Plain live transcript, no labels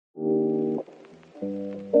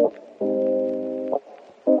Hey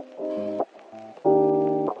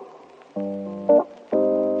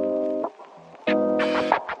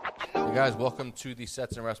guys, welcome to the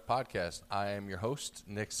Sets and Refs podcast. I am your host,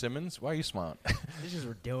 Nick Simmons. Why are you smiling? This is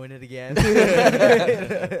we're doing it again.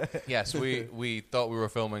 Yes, we thought we were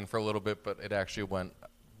filming for a little bit, but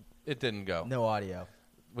it didn't go. No audio.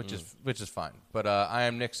 Which is fine. But I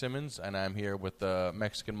am Nick Simmons, and I'm here with the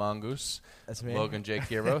Mexican Mongoose, That's me. Logan J.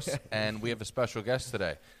 Quiros, and we have a special guest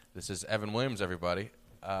today. This is Evan Williams, everybody.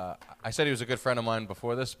 I said he was a good friend of mine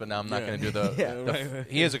before this, but now I'm not going to do the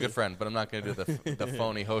he is a good friend, but I'm not going to do the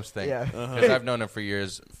phony host thing. Yeah. Because I've known him for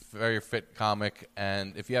years. Very fit comic,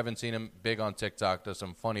 and if you haven't seen him, big on TikTok, does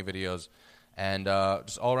some funny videos, and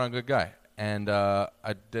just all-around good guy. And I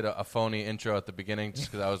did a phony intro at the beginning just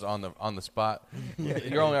because I was on the spot.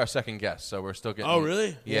 You're only our second guest, so we're still getting. Oh,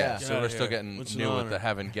 really? Yeah, Get so we're still getting What's an new with honor. the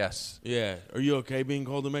having guests. Yeah. Are you okay being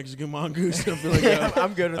called the Mexican mongoose? I feel like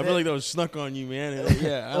I'm good with I feel it. like that was snuck on you, man.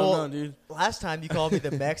 Yeah, I don't know, dude. Last time you called me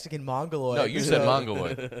the Mexican Mongoloid. No, you said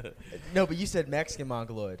Mongoloid. No, but you said Mexican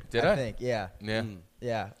Mongoloid. Did I? think, yeah. Yeah.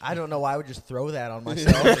 Yeah. I don't know why I would just throw that on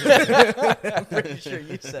myself. I'm pretty sure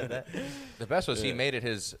you said that. The best was he made it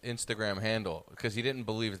his Instagram handle because he didn't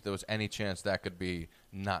believe that there was any chance that could be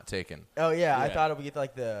not taken. Oh, yeah. I Yeah. thought it would get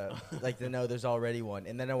like the no, there's already one.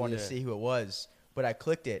 And then I wanted to Yeah. see who it was. But I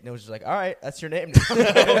clicked it, and it was just like, all right, that's your name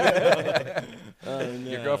now.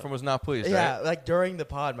 Your girlfriend was not pleased, Yeah, right? like during the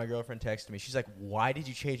pod, my girlfriend texted me. She's like, why did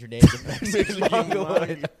you change your name to Mexican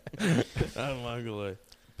Mongoloid? I'm mongoloid.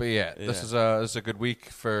 But yeah, Yeah. this is a good week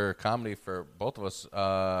for comedy for both of us.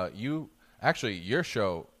 Your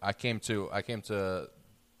show, I came to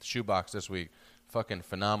Shoebox this week. Fucking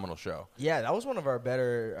phenomenal show. Yeah, that was one of our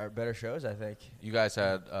better shows, I think. You guys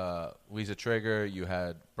had Lisa Traeger, you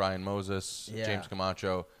had Brian Moses, Yeah. James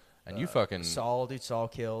Camacho, and you fucking Saul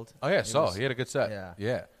killed. Oh yeah, It Saul. was- He had a good set.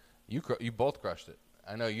 Yeah. You both crushed it.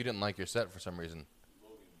 I know you didn't like your set for some reason.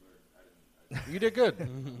 You did good.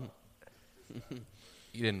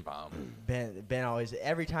 You didn't bomb. Ben always,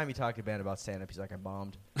 every time he talked to Ben about stand-up, he's like, I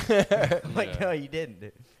bombed. I'm like, no, you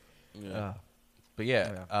didn't. Yeah. But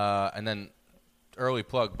yeah, and then early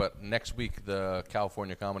plug, but next week the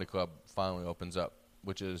California Comedy Club finally opens up,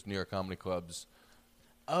 which is New York Comedy Club's.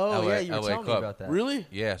 Oh, LA yeah, you were telling Club. me about that. Really?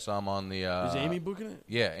 Yeah, so I'm on the. Is Amy booking it?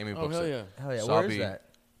 Yeah, Amy Oh, books hell it. yeah. Hell yeah, So I'll where is be- that?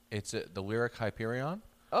 It's at the Lyric Hyperion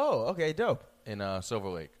Oh, okay, dope. in Silver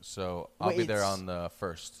Lake. So I'll Wait, be there it's- on the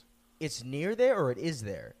 1st. It's near there, or it is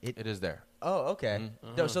there? It is there. Oh, okay.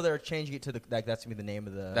 Mhm. No, so they're changing it to that's going to be the name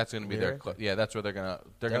of the That's going to be their lyric? club. Yeah, that's where they're gonna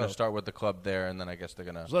Dope. start with the club there, and then I guess they're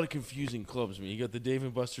gonna. There's a lot of confusing clubs, man. You got the Dave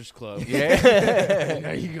and Buster's Club. Yeah, Now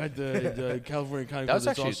you got the California Comedy That Club. was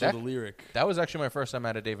That's actually- also that- the Lyric. that was actually my first time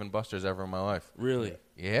at a Dave and Buster's ever in my life. Really?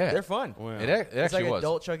 Yeah, They're fun. Wow. It It's actually like was.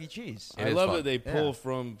 adult Chuck E. Cheese. It I is love fun. that they pull Yeah.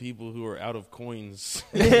 from people who are out of coins.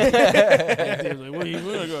 And Dave's like, well, you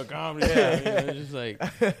want to go to comedy? Yeah. You know, it's just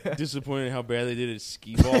like disappointed how bad they did at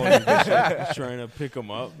skee ball. And just like, trying to pick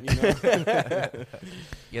them up. You know?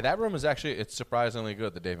 Yeah, that room is actually it's surprisingly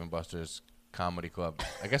good. The Dave and Buster's Comedy Club.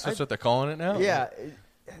 I guess that's what they're calling it now. Yeah,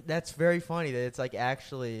 that's very funny that it's like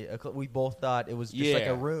actually we both thought it was just like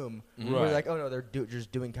Yeah. a room. Mhm. We're Right. like, oh no, they're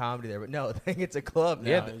just doing comedy there, but no, I think it's a club now.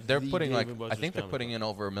 Yeah, it's they're the putting Dave like and I Buster's think they're Comedy putting in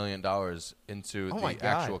over $1 million into Oh my the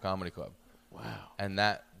God. actual comedy club, Wow. and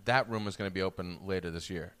that room is going to be open later this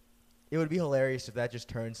year. It would be hilarious if that just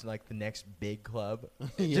turns to like the next big club.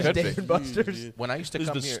 Yeah. Just Could be. Dave and Buster's. Huge, When I used to There's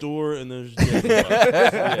come the here, store and there's Dave and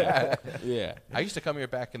Buster's. Yeah. I used to come here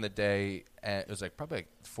back in the day, and it was like probably like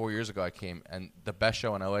 4 years ago I came, and the best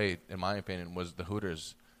show in LA, in my opinion, was the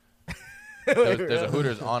Hooters. There's a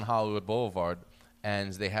Hooters on Hollywood Boulevard,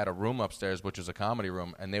 and they had a room upstairs, which was a comedy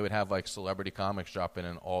room, and they would have like celebrity comics drop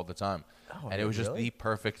in all the time. Oh, And it was just really? the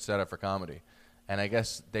perfect setup for comedy. And I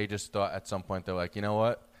guess they just thought at some point, they're like, you know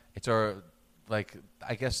what? It's our, like,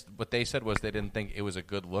 I guess what they said was they didn't think it was a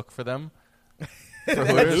good look for them. For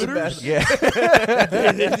Hooters? Yeah.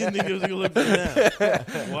 They didn't think it was a good look for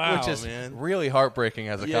them. Wow, Which is man. really heartbreaking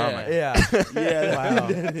as a comic. Yeah. Yeah,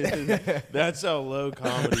 Wow. that's how low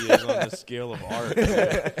comedy is on the scale of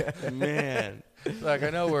art. Man. Like, I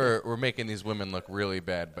know we're making these women look really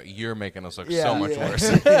bad, but you're making us look Yeah. so much Yeah. worse.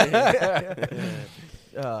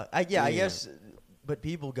 I Yeah. guess, but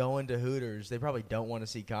people going to Hooters, they probably don't want to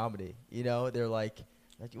see comedy. You know, they're like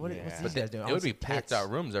what's Yeah. these But guys doing? I it would wanna be see packed tits. out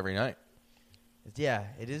rooms every night. Yeah,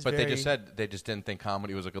 it is. But very, they just said they just didn't think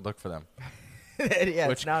comedy was a good look for them. yeah,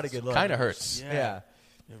 which it's not a good look. kind of hurts. Yeah.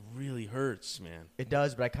 It really hurts, man. It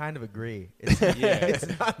does, but I kind of agree. It's, Yeah. it's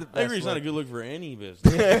not the best I agree. It's not a look. good look for any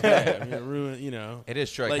business. Yeah, I mean, it ruin, you know. It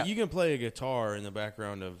is true. Like you can play a guitar in the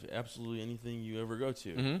background of absolutely anything you ever go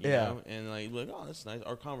to. Mhm. You Yeah. know? And like, oh, that's nice.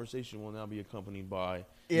 Our conversation will now be accompanied by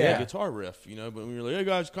Yeah. a guitar riff, you know. But when you're like, hey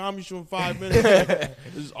guys, comedy show in 5 minutes,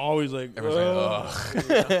 it's always like, Everyone's like, you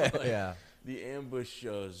know, like, Yeah. the ambush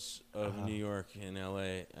shows of New York and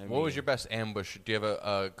L.A. What was your best ambush? Do you have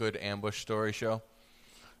a good ambush story show?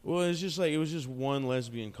 Well, it's just like it was just one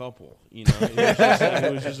lesbian couple, you know. You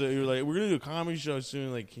were like, we're gonna do a comedy show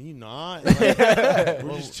soon. Like, can you not? Like,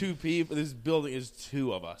 we're just two people. This building is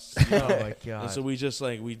two of us. You know? Oh my god. And so we just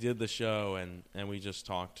like we did the show and we just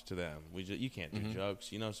talked to them. You can't do Mhm.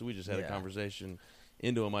 jokes, you know. So we just had a Yeah. conversation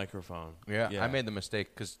into a microphone. Yeah, I made the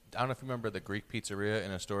mistake because I don't know if you remember the Greek pizzeria in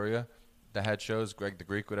Astoria that had shows. Greg the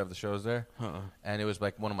Greek would have the shows there, and it was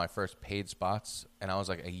like one of my first paid spots. And I was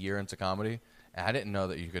like a year into comedy, and I didn't know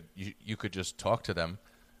that you could just talk to them.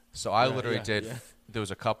 So I literally did. Yeah. There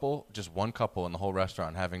was a couple, just one couple in the whole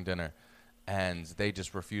restaurant having dinner, and they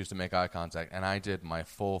just refused to make eye contact. And I did my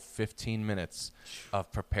full 15 minutes of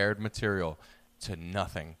prepared material to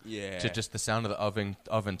nothing. Yeah. To just the sound of the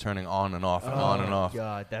oven turning on and off and oh on and my off.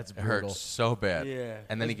 god, that's It brutal. hurt so bad. Yeah.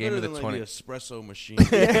 And then he That's gave me better the than, 20. like, the espresso machine.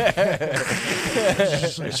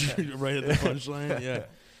 Right at the punchline. Yeah.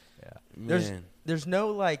 There's Man. there's no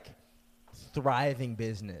like thriving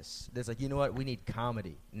business that's like, you know what, we need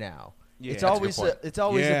comedy now. Yeah. It's That's a good always point. it's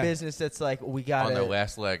always Yeah. a business that's like we on gotta their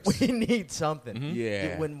last legs. we need something. Mhm.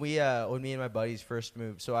 Yeah. When me and my buddies first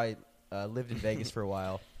moved, so I lived in Vegas for a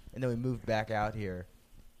while, and then we moved back out here,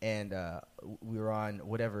 and we were on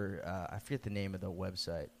whatever I forget the name of the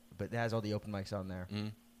website, but it has all the open mics on there.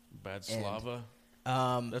 Mhm. Bad And- Slava.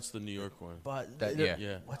 That's the New York one. but That- there- yeah.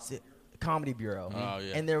 Yeah. what's it? Comedy Bureau. Oh,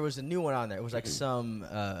 yeah. And there was a new one on there. It was like some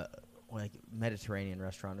like Mediterranean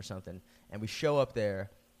restaurant or something. And we show up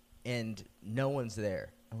there, and no one's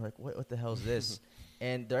there. I'm like, what the hell is this?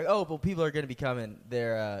 And they're like, oh, well, people are going to be coming.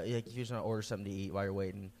 They're like, if you just want to order something to eat while you're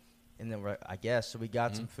waiting. And then we're like, I guess. So we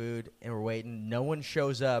got some food, and we're waiting. No one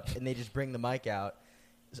shows up, and they just bring the mic out.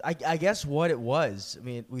 So I guess what it was, I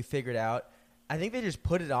mean, we figured out. I think they just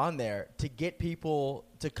put it on there to get people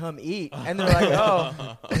to come eat. And they're like,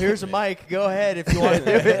 oh, here's a mic. Go ahead if you want to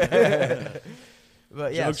do it.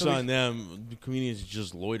 But yeah, Joke's so we- on them. The comedians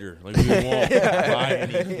just loiter. Like, we won't buy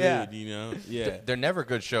any food, Yeah. you know? Yeah. They're never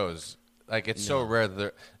good shows. Like it's so No. rare that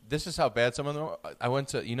they're. This is how bad some of them are. I went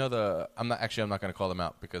to I'm not going to call them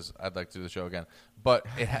out because I'd like to do the show again. But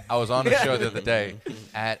I was on a show the other day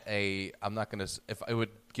at I'm not going to if I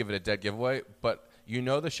would give it a dead giveaway, but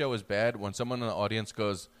the show is bad when someone in the audience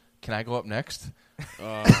goes, "Can I go up next?"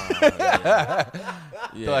 Yeah.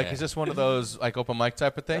 They're like, is this one of those like open mic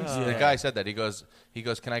type of things? The Yeah. guy said that. He goes,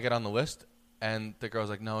 "Can I get on the list?" And the girl's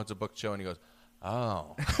like, "No, it's a booked show." And he goes,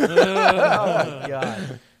 "Oh." oh my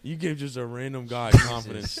god. You gave just a random guy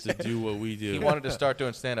confidence to do what we do. He wanted to start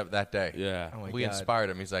doing stand up that day. Yeah. Oh my We God. inspired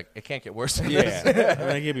him. He's like, "It can't get worse than Yeah. this." I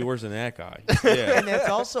mean, I can't be worse than that guy. Yeah. And that's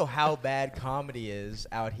also how bad comedy is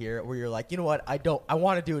out here, where you're like, you know what, I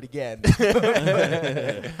want to do it again.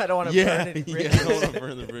 I don't want to burn it. Yeah. I don't want to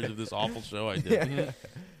burn the bridge of this awful show I did.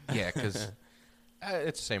 Yeah, because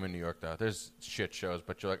it's the same in New York, though. There's shit shows,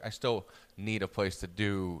 but you're like, I still need a place to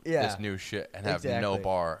do Yeah. this new shit and have no Exactly.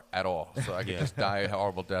 bar at all. So I can Yeah. just die a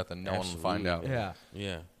horrible death and no one will find out. Absolutely. Yeah.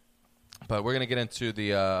 Yeah. But we're going to get into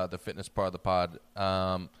the fitness part of the pod.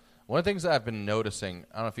 One of the things that I've been noticing,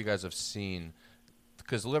 I don't know if you guys have seen,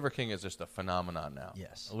 because Liver King is just a phenomenon now.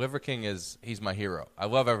 Yes. Liver King he's my hero. I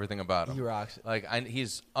love everything about him. He rocks. Like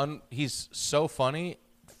he's so funny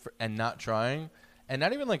and not trying, and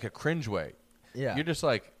not even like a cringe way. Yeah. You're just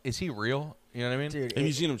like, is he real? You know what I mean? Dude, Have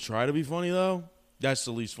you seen him try to be funny, though? That's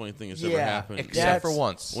the least funny thing that's ever Yeah. happened. Except for That's-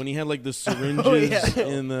 once. When he had like the syringes yeah.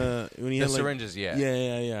 in the when he The had like, syringes, yeah.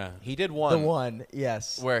 yeah. He did the one, one,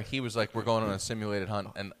 yes. where he was like, we're going on a simulated hunt,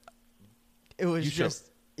 and It was You showed- just,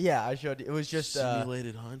 yeah, I showed you. It was just,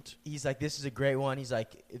 Simulated hunt. he's like, this is a great one. He's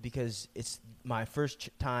like, because it's my first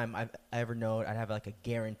time I ever known I'd have like a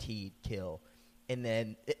guaranteed kill. And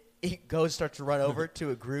then it starts to run over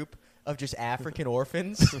to a group of just African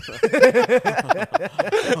orphans. Oh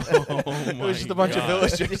it was just a bunch of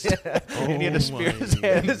villagers. And he had a spear in his my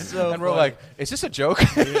hand. God. So and we're funny. like, is this a joke?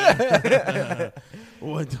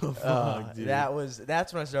 What the fuck, dude?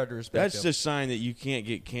 That's when I started to respect That's him. just a sign that you can't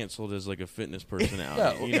get canceled as like a fitness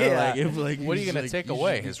personality. No. You know, Yeah. like if like What are you just, gonna like, take you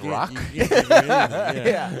away? should- His you can't- rock? you can't take anything.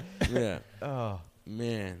 Yeah. Yeah. Oh.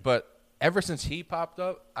 Man. But ever since he popped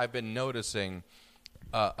up, I've been noticing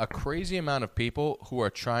a crazy amount of people who are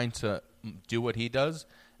trying to do what he does.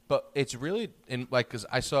 But it's really because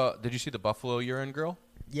I saw. Did you see the Buffalo Urine Girl?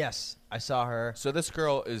 Yes, I saw her. So this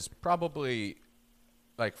girl is probably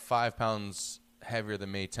like 5 pounds heavier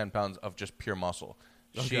than me, 10 pounds of just pure muscle.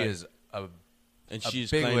 She Okay. is And a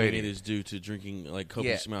she's big claiming lady. it is due to drinking like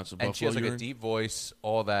copious amounts of buffalo and she has like urine. a deep voice,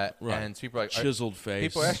 all that, Right. and people are like, Chiseled face.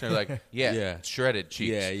 People are asking her like, Yeah. shredded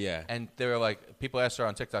cheeks, Yeah. and they were like, people asked her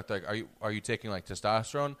on TikTok, they're like, are you taking like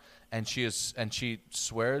testosterone? And she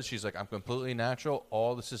swears, she's like, I'm completely natural.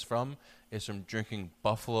 All this is from drinking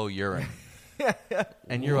buffalo urine.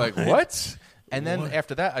 And you're like, what? And then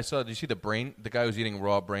after that, did you see the guy who's eating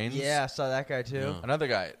raw brains? Yeah, I saw that guy too. No. Another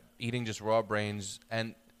guy eating just raw brains.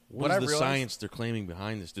 And What I is the realized, science they're claiming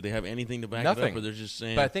behind this? Do they have anything to back it Nothing. up, or they're just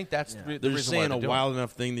saying? But I think that's Yeah. the they're reason just why saying they're a doing it. wild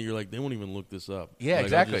enough thing that you're like, they won't even look this up. Yeah, Like, I'll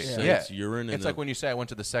exactly. just say Yeah. it's urine. It's and like when you say I went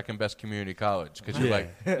to the second best community college because you're Yeah.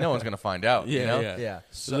 like, no one's gonna find out. yeah, you know? Yeah.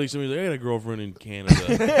 It's like somebody's like, I got a girlfriend in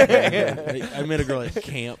Canada. I met a girl at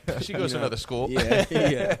camp. She goes to another school.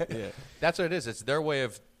 Yeah. That's what it is. It's their way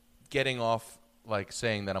of getting off, like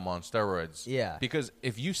saying that I'm on steroids. Yeah. Because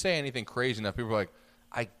if you say anything crazy enough, people are like,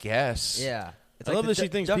 I guess. Yeah. It's I like love the that she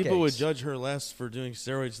duck thinks eggs. people would judge her less for doing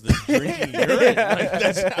steroids than drinking urine. Like,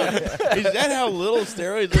 is that how little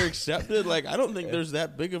steroids are accepted? Like, I don't think there's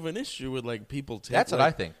that big of an issue with like people take. That's what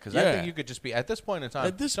like, I think. Because I Yeah. think you could just be at this point in time.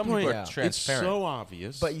 At this some point, people are yeah. transparent. It's so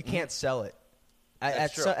obvious. But you can't sell it.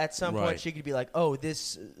 That's true. At some point, Right. she could be like, "Oh,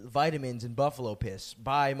 this vitamins and buffalo piss.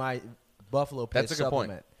 Buy my buffalo piss That's a good point.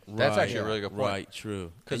 supplement." That's Right. actually a really good point. Right,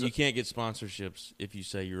 true. 'Cause And you can't get sponsorships if you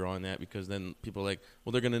say you're on that because then people are like,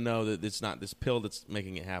 well, they're going to know that it's not this pill that's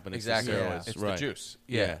making it happen. It's the Exactly. steroids. It's right. the juice.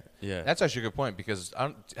 Yeah. Yeah. That's actually a good point because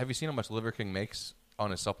have you seen how much Liver King makes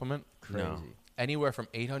on his supplement? Crazy. No. Anywhere from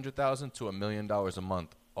 $800,000 to $1 million a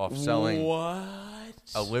month off selling What?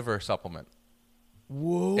 a liver supplement.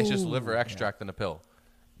 Whoa. It's just liver extract in a pill.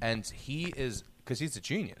 And because he's a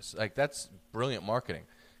genius. Like, that's brilliant marketing.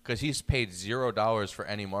 Because he's paid $0 for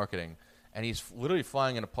any marketing. And he's literally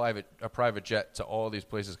flying in a private jet to all these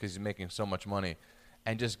places because he's making so much money.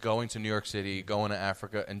 And just going to New York City, going to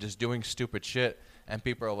Africa, and just doing stupid shit. And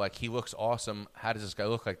people are like, he looks awesome. How does this guy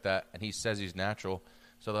look like that? And he says he's natural.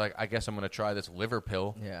 So they're like, I guess I'm going to try this liver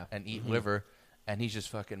pill and eat liver. And he's just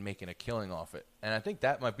fucking making a killing off it. And I think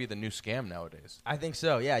that might be the new scam nowadays. I think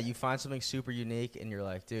so. Yeah, you find something super unique, and you're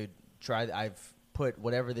like, "Dude, try. I've put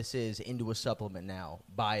whatever this is into a supplement now.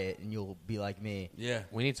 Buy it, and you'll be like me." Yeah.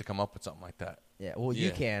 We need to come up with something like that. Yeah. Well, Yeah.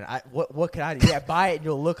 you can. What can I do? Yeah, buy it, and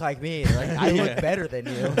you'll look like me. Like I look better than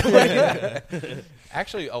you.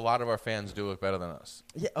 Actually, a lot of our fans do look better than us.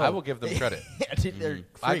 Yeah, I oh. will give them credit. Yeah, dude, they're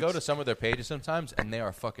I go freaks. to some of their pages sometimes, and they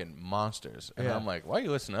are fucking monsters. And Yeah. I'm like, why are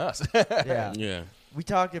you listening to us? Yeah. Yeah. We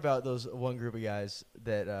talked about those one group of guys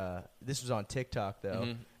that this was on TikTok though.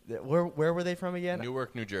 Mhm. That, where were they from again?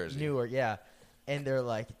 Newark, New Jersey. Newark, yeah. And they're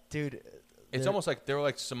like, dude, It's almost like they were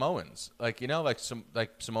like Samoans. Like, you know, like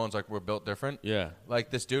Samoans like were built different. Yeah. Like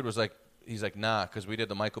this dude was like, he's like, nah, because we did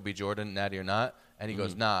the Michael B. Jordan, Natty or Not. And he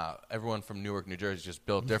goes, nah, everyone from Newark, New Jersey is just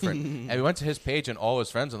built different. And we went to his page and all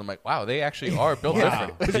his friends, and I'm like, wow, they actually are built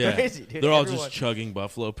different. It's Yeah. crazy, dude. They're all Everyone- just chugging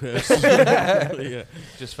buffalo piss. Yeah.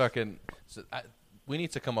 Just fucking. We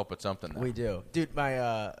need to come up with something. Now. We do, dude.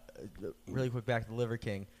 My really quick back to the Liver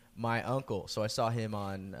King. My uncle. So I saw him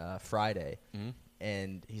on Friday,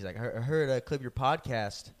 and he's like, "I heard a clip of your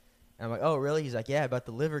podcast." And I'm like, "Oh, really?" He's like, "Yeah, about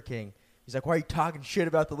the Liver King." He's like, "Why are you talking shit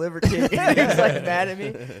about the Liver King?" And he was like mad at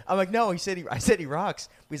me. I'm like, "No," I said he rocks.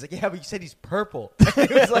 But he's like, "Yeah, but you said he's purple."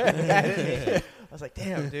 He was like mad at me. I was like,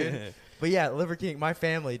 "Damn, dude." But yeah, Liver King. My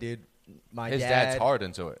family, dude. His dad's hard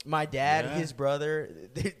into it. My dad, Yeah. his brother,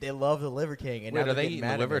 they love the Liver King. And Wait, now are they're they getting eating the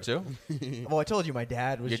mad at liver me. too? Well, I told you my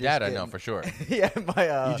dad was Your just dad, I getting, know for sure. yeah, my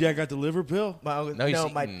Your dad got the liver pill? my uncle, No,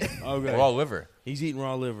 he's my eating Okay. raw liver. He's eating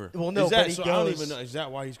raw liver. Well, no, is that, but he so I don't goes- even know. Is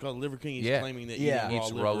that why he's called Liver King? He's Yeah. claiming that Yeah. eating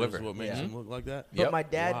Eats raw raw liver liver. is what makes Yeah. him look like that. But Yep. my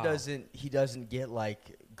dad Wow. doesn't get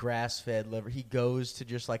like grass-fed liver. He goes to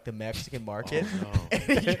just like the Mexican market, Oh, no. and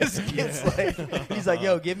he just gets like he's like,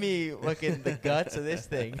 "Yo, give me fucking the guts of this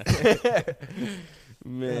thing."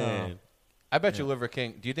 Man. I bet you Liver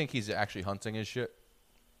King. Do you think he's actually hunting his shit?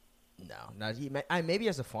 No, not he. Maybe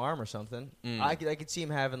has a farm or something. I could see him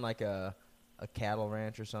having like a cattle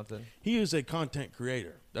ranch or something. He is a content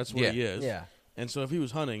creator. That's what Yeah. he is. Yeah. And so if he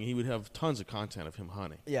was hunting, he would have tons of content of him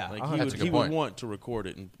hunting. Yeah, Like 100%. he That's would, a good he would point. want to record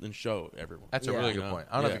it and show everyone. That's a Yeah. really You good know? point.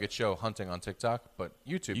 I don't know if Yeah. you could show hunting on TikTok, but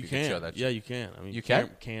YouTube you, can could show that Yeah, shit. you can. I mean, You can?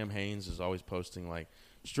 Cam Haynes is always posting like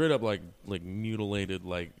straight up like mutilated,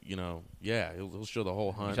 like, you know, yeah, he'll show the whole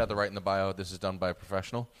You hunt. have to write in the bio, this is done by a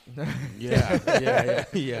professional. Yeah.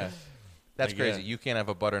 That's Like, crazy. yeah. You can't have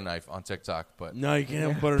a butter knife on TikTok, but No, you can't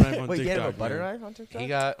have a butter knife on Wait, TikTok. you had a butter man. knife on TikTok? he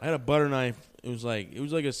got I had a butter knife. It was like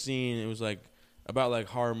a scene. It was like about like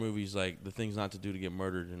horror movies, like the things not to do to get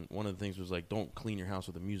murdered, and one of the things was like don't clean your house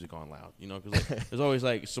with the music on loud, you know, because like, there's always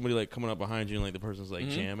like somebody like coming up behind you and like the person's like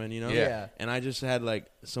jamming, you know. Yeah. And I just had like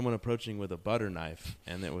someone approaching with a butter knife,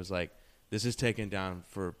 and it was like, this is taken down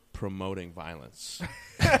for promoting violence.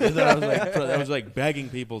 And then I was like begging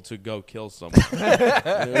people to go kill someone.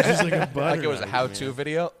 And it was just like a butter Like it was a knife, how-to man.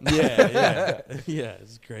 video. Yeah.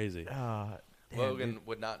 It's crazy. Damn, Logan dude.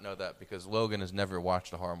 would not know that because Logan has never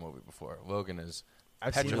watched a horror movie before. Logan is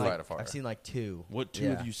I've seen petrified like, of horror. I've seen like 2. What two Yeah.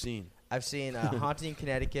 have you seen? I've seen Haunting in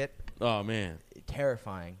Connecticut. Oh man.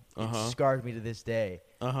 Terrifying. Uh-huh. It scarred me to this day.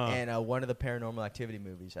 Uh-huh. And one of the Paranormal Activity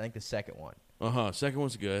movies. I think the second one. Second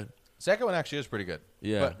one's good. Second one actually is pretty good.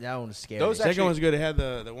 Yeah. But That one was scary. Those Second actually- one's good. It had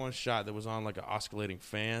the one shot that was on like an oscillating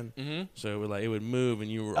fan, so it would like it would move, and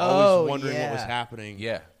you were always wondering what was yeah. happening.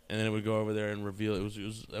 yeah, And then it would go over there and reveal it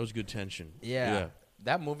was that was good tension. Yeah.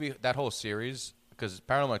 that movie, that whole series, because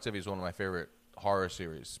Paranormal Activity is one of my favorite horror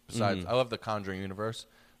series. Besides, I love the Conjuring universe,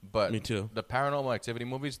 but Me too. The Paranormal Activity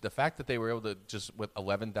movies, the fact that they were able to just with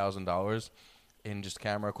 $11,000 in just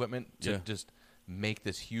camera equipment to Yeah. just make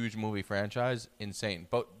this huge movie franchise, insane.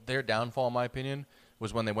 But their downfall, in my opinion,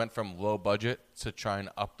 was when they went from low budget to trying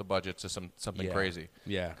to up the budget to something Yeah. crazy.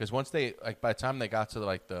 Yeah. Because once they by the time they got to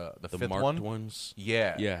like the The fifth marked one, ones.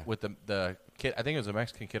 yeah, Yeah. with the kid, I think it was a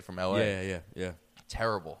Mexican kid from LA. Yeah.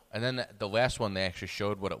 Terrible. And then the last one, they actually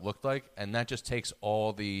showed what it looked like, and that just takes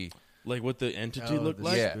all the Like what the entity Oh, looked the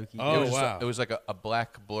like. yeah. spooky. Oh it was just wow. it was like a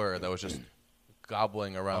black blur that was just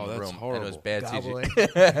gobbling around Oh, the that's room, and it was horrible. bad Gobbling.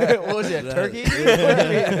 CG. What was it? That- Turkey?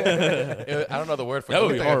 I don't know the word for it. That It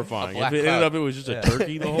would be looked like a horrifying. If black it ended cloud. up it was just a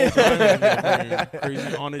turkey the whole time, and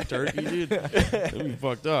crazy haunted turkey, dude. That'd be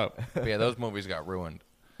fucked up. But yeah, those movies got ruined.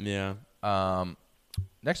 Yeah.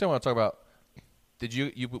 Next, I want to talk about. Did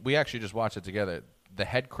you? We actually just watched it together. The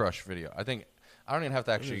Head Crush video. I think I don't even have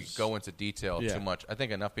to actually go into detail Yeah. too much. I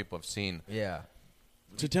think enough people have seen. Yeah.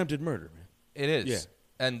 It's attempted murder, man. It is. Yeah.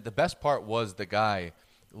 And the best part was the guy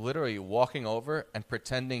literally walking over and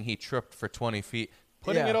pretending he tripped for 20 feet,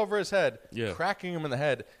 putting Yeah. it over his head, Yeah. cracking him in the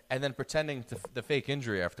head, and then pretending the fake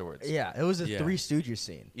injury afterwards. Yeah. It was a Yeah. Three Stooges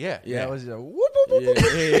scene. Yeah. Yeah. It was a whoop, whoop, whoop,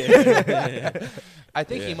 whoop. Yeah. I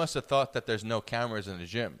think he Yeah. must have thought that there's no cameras in the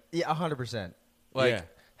gym. Yeah, 100%. Like, Yeah.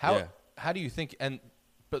 how Yeah. how do you think?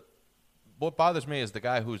 But what bothers me is the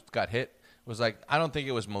guy who got hit was like, I don't think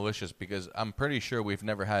it was malicious because I'm pretty sure we've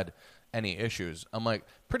never had any issues. I'm like,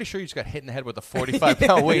 pretty sure you just got hit in the head with a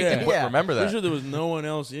 45-pound weight and Yeah. remember that. Pretty sure there was no one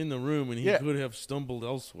else in the room, and he Yeah. could have stumbled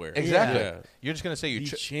elsewhere. Exactly. Yeah. You're just gonna say you.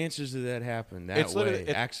 The chances of that happen that It's literally-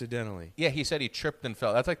 way, accidentally. Yeah, he said he tripped and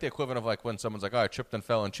fell. That's like the equivalent of like when someone's like, "Oh, I tripped and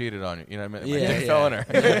fell and cheated on you." You know what I mean? My Yeah, dick yeah. fell in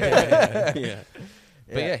her. Yeah.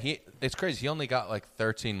 But yeah, it's crazy. He only got like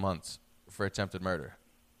 13 months for attempted murder.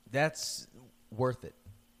 That's worth it.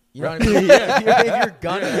 You know what I mean? If you're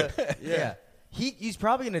gonna, yeah. He's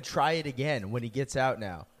probably gonna try it again when he gets out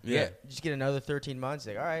now. Yeah. Just get another 13 months.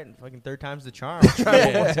 Like, all right, fucking third time's the charm. I'll try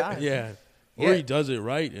it one more time. Yeah. Yeah. Or he does it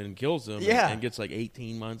right and kills him Yeah. and gets like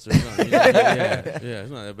 18 months or something. Yeah,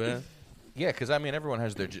 it's not that bad. Yeah, because I mean, everyone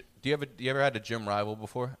has their. Do you ever had a gym rival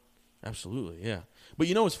before? Absolutely, yeah. But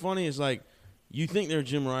you know what's funny is like, you think they're a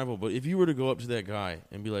gym rival, but if you were to go up to that guy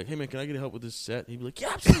and be like, "Hey man, can I get help with this set?" He'd be like,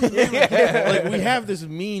 "Yeah, absolutely." Like we have this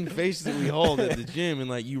mean face that we hold at the gym, and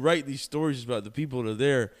like you write these stories about the people that are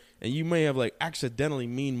there, and you may have like accidentally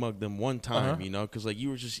mean mugged them one time, you know, because like you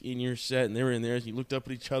were just in your set and they were in theirs, and you looked up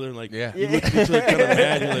at each other and like Yeah. you looked at each other kind of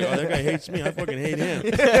mad. You're like, "Oh, that guy hates me. I fucking hate him."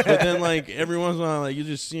 But then like every once in a while, like you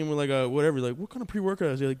just see him with like a whatever, like what kind of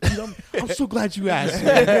pre-workout is he? Like, dude, I'm so glad you asked.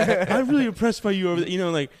 Man. I'm really impressed by you over there. You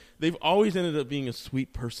know, like they've always ended up being a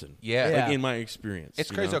sweet person. Yeah. Yeah. Like in my experience.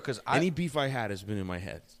 It's you crazy know? though, 'cause any beef I had has been in my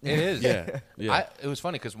head. It is. Yeah. It was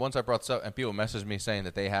funny because once I brought this up and people messaged me saying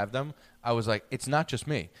that they have them, I was like, it's not just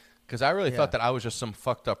me. Because I really Yeah. thought that I was just some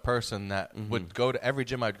fucked up person that would go to every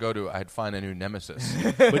gym I'd go to, I'd find a new nemesis.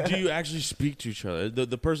 But do you actually speak to each other?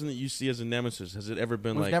 The person that you see as a nemesis, has it ever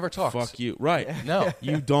been We've like, never talked. fuck you? Right. No.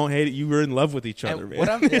 You don't hate it. You were in love with each other, And man. what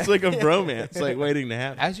I'm- It's like a bromance, like waiting to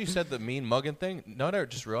happen. As you said, the mean mugging thing, no one ever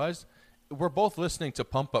just realized we're both listening to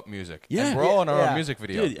pump up music. Yeah. And we're all in our Yeah. own music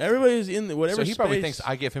video. Dude, everybody's in the, whatever So he probably space- thinks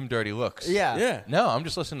I give him dirty looks. Yeah. Yeah. No, I'm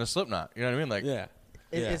just listening to Slipknot. You know what I mean? Like, Yeah.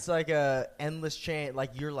 Yeah. It's like a endless chain.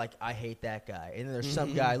 Like you're like, I hate that guy, and then there's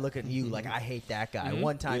some guy looking at you like, I hate that guy.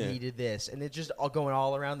 One time Yeah. he did this, and it's just all going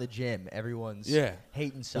all around the gym. Everyone's Yeah.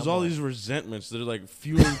 hating someone. There's all these resentments that are like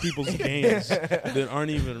fueling people's gains that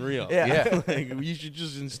aren't even real. Yeah. Yeah. Like you should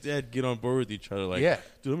just instead get on board with each other. Like, Yeah.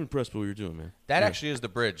 dude, I'm impressed by what you're doing, man. that Yeah. actually is the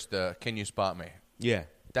bridge. The can you spot me? Yeah.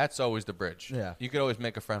 That's always the bridge. Yeah. You could always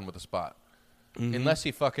make a friend with a spot. unless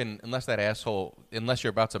you're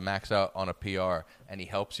about to max out on a PR and he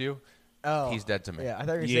helps you, he's dead to me. Yeah, I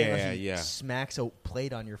thought you were saying unless he yeah. smacks a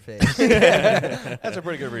plate on your face. That's a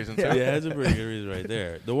pretty good reason, too. Yeah, that's a pretty good reason right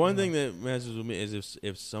there. The one thing that messes with me is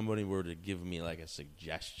if somebody were to give me like a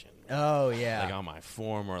suggestion. Oh yeah, Like on my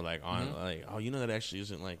form or like on like, oh, that actually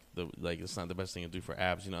isn't like it's not the best thing to do for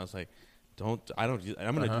abs. It's like, I'm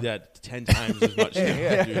gonna do that 10 times as much.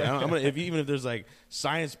 Dude. Even if there's like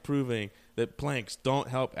science proving that planks don't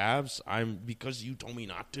help abs, because you told me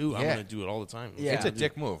not to, I'm gonna do it all the time. Yeah. It's a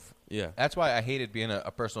dick move. Yeah. That's why I hated being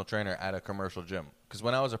a personal trainer at a commercial gym. Because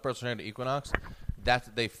when I was a personal trainer at Equinox,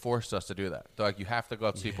 they forced us to do that. They're like, you have to go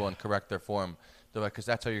up to people and correct their form. They're like, because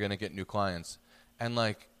that's how you're going to get new clients. And,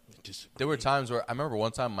 like, there were times where I remember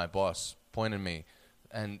one time my boss pointed me,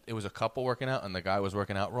 and it was a couple working out, and the guy was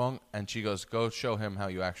working out wrong. And she goes, go show him how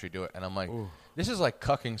you actually do it. And I'm like, this is like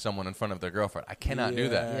cucking someone in front of their girlfriend. I cannot do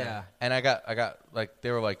that. Yeah. And I got like,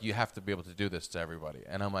 they were like, you have to be able to do this to everybody.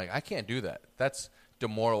 And I'm like, I can't do that. That's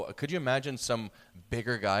demoral. Could you imagine some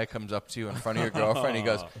bigger guy comes up to you in front of your girlfriend and he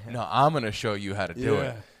goes, no, I'm going to show you how to do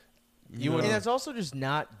it. And that's also just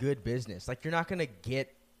not good business. Like, you're not going to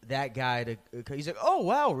get that guy to he's like, oh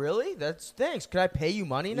wow, really? Thanks. Could I pay you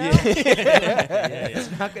money now? It's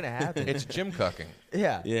not going to happen. It's gym cucking.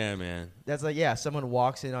 Yeah. Yeah, man. That's like, someone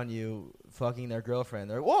walks in on you fucking their girlfriend.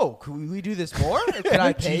 They're like, whoa, could we do this more? Could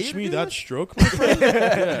I pay you Teach to me do that this? stroke, my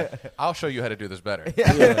friend? I'll show you how to do this better.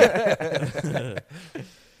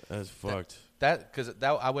 That's fucked. Because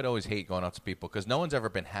I would always hate going out to people because no one's ever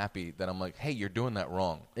been happy that I'm like, hey, you're doing that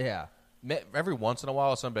wrong. Yeah. Every once in a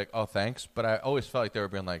while, somebody like, oh, thanks. But I always felt like they were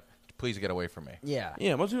being like, please get away from me. Yeah.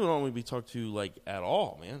 Yeah, most people don't want to be talked to like at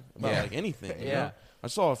all, man. About like anything. You know? I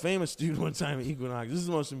saw a famous dude one time at Equinox. This is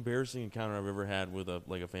the most embarrassing encounter I've ever had with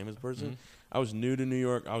a famous person. Mm-hmm. I was new to New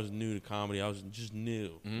York. I was new to comedy. I was just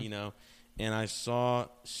new, And I saw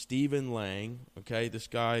Stephen Lang, okay? This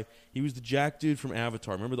guy, he was the Jack dude from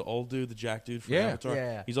Avatar. Remember the old dude, the Jack dude from Avatar?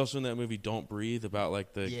 Yeah. He's also in that movie Don't Breathe about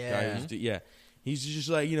like the guy who's Mm-hmm. He's just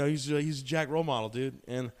like, he's a Jack role model, dude.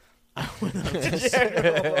 And I went up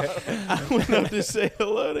to say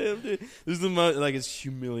hello to him, dude. This is the most, like, it's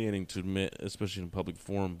humiliating to admit, especially in a public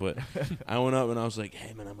forum, but I went up and I was like,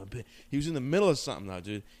 hey, man, he was in the middle of something now,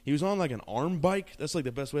 dude. He was on, like, an arm bike. That's, like,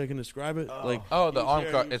 the best way I can describe it. The arm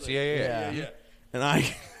car. It's, yeah. And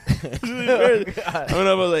I went up,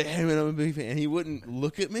 I was like, hey, man, I'm a big fan. And he wouldn't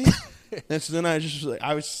look at me. And so then I just was like,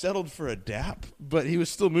 I was settled for a dap, but he was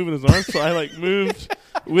still moving his arms, so I like moved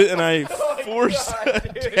and I forced a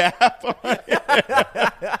dap on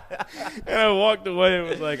and I walked away and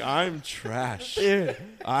was like, I'm trash.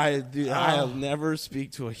 I'll never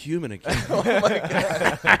speak to a human again. Oh my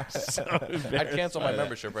God. I'd cancel my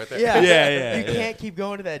membership right there. Yeah. You can't keep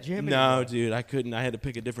going to that gym anymore. No, dude, I couldn't. I had to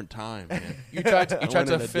pick a different time, man. You tried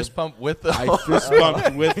to fist pump with the I fist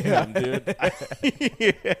bumped with him, dude.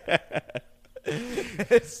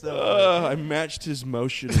 I matched his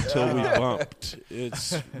motion until we bumped.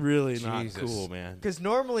 It's really not cool, man. Because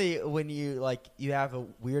normally when you have a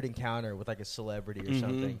weird encounter with like a celebrity or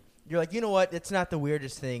something, you're like, you know what? It's not the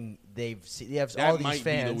weirdest thing they've seen. They have all these might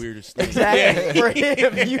fans. be the weirdest thing. Exactly. For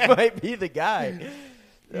him, you might be the guy.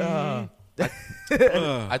 I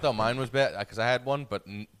thought mine was bad because I had one, but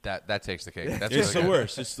that takes the cake. That's It's really the good.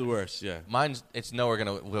 worst. It's the worst. Yeah. It's nowhere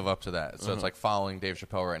gonna live up to that. So it's like following Dave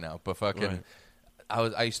Chappelle right now. But fucking, Right.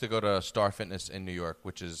 I used to go to Star Fitness in New York,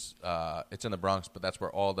 which is it's in the Bronx, but that's where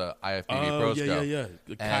all the IFBB pros go. Yeah.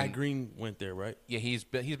 Kai And- Green went there, right? Yeah, he's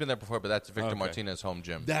been there before, but that's Victor Okay. Martinez's home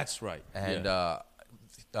gym. That's right. And yeah.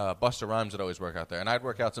 Busta Rhymes would always work out there, and I'd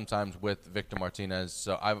work out sometimes with Victor Martinez.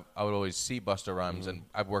 So I would always see Busta Rhymes, and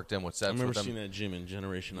I've worked in with I sets remember with him. seeing that gym in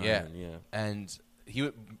Generation Yeah, Iron. Yeah. and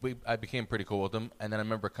I became pretty cool with him, and then I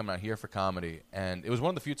remember coming out here for comedy, and it was one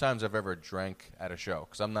of the few times I've ever drank at a show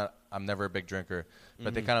because I'm never a big drinker,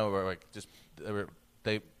 but they kind of were like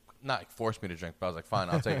they not forced me to drink, but I was like, fine,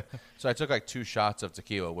 I'll take it. So I took like 2 shots of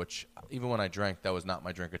tequila, which even when I drank, that was not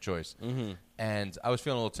my drink of choice. And I was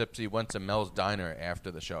feeling a little tipsy. Went to Mel's Diner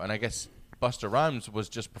after the show, and I guess Busta Rhymes was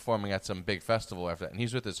just performing at some big festival after that, and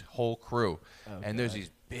he's with his whole crew, and there's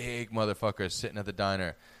these big motherfuckers sitting at the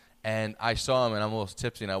diner. And I saw him, and I'm a little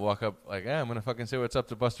tipsy, and I walk up like, I'm going to fucking say what's up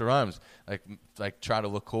to Busta Rhymes, like try to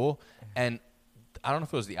look cool. And I don't know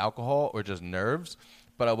if it was the alcohol or just nerves,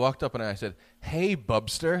 but I walked up and I said, hey,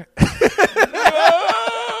 Bubster.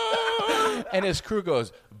 And his crew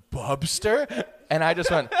goes, Bubster? And I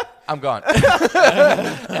just went, I'm gone. And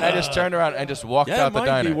I just turned around and just walked out the That might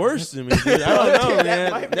diner. be worse than me, dude. I don't know, That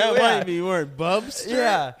man. might be That worse. might be worse. Bubster?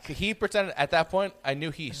 Yeah. He pretended at that point. I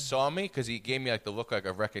knew he saw me because he gave me like the look like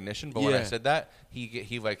of recognition. But when I Yeah. said that,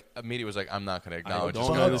 he like immediately was like, "I'm not going to I acknowledge don't this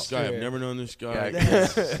know guy." this guy. I've never known this guy. Yeah,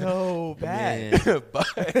 That's so bad. Man. But,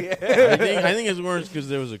 I think it's worse because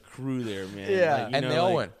there was a crew there, man. Yeah. Like, you and know, they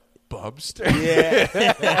all like- went, "Bubster." Yeah.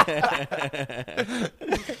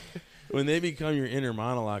 When they become your inner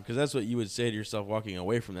monologue, because that's what you would say to yourself walking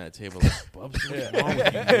away from that table. Like, Bubs, what's wrong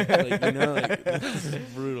with you? Like, you know, like, this is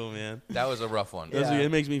brutal, man. That was a rough one. That's Yeah.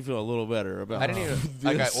 It makes me feel a little better about I didn't even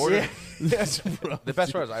like. I this. ordered. This rough. The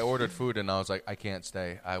best part is I ordered food and I was like, I can't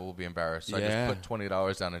stay. I will be embarrassed. So Yeah. I just put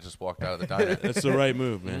 $20 down and just walked out of the diner. That's the right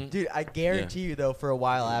move, man. Dude, I guarantee you, though, for a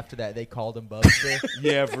while after that, they called him Bubster.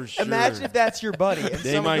 Yeah, for sure. Imagine if that's your buddy. And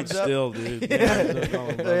they someone might comes up, still, dude. They might still call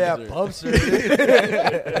him yeah, Bubster.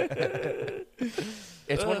 Bubster.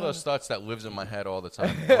 It's one of those thoughts that lives in my head all the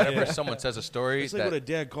time. Whenever someone says a story It's like what that a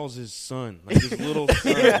dad calls his son, like his little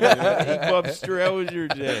son. You know? Hey, Bubster, how was your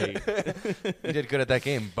day? you did good at that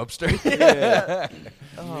game, Bubster. Yeah.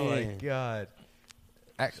 Oh, my Man. God.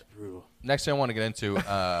 Ac- Brutal. Next thing I want to get into,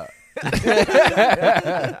 I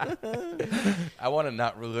want to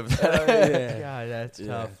not relive that. God, that's Yeah.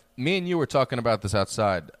 tough. Me and you were talking about this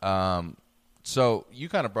outside. So you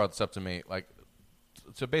kind of brought this up to me, like,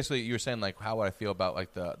 so basically you were saying like how would I feel about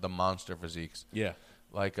like the monster physiques, Yeah.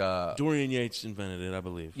 like Dorian Yates invented it, I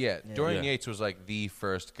believe. yeah, Yeah. Dorian Yeah. Yates was like the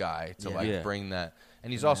first guy to Yeah. like Yeah. bring that,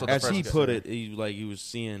 and he's also the As first he guy- put it, he was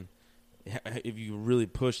seeing if you really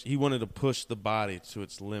push. He wanted to push the body to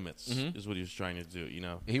its limits. Mhm. Is what he was trying to do. You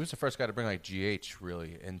know. He was the first guy to bring like GH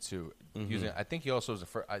really into using. I think he also was the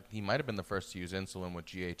first. He might have been the first to use insulin with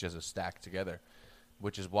GH as a stack together,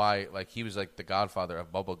 which is why like he was like the godfather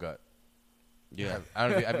of bubble gut. Yeah. I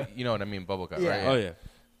don't know if you know what I mean, bubble gut, Yeah. right? Oh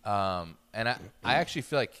yeah. And I actually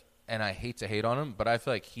feel like, and I hate to hate on him, but I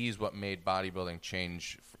feel like he's what made bodybuilding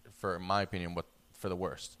change, for in my opinion, for the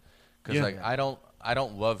worst. Because Yeah. like I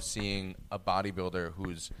don't love seeing a bodybuilder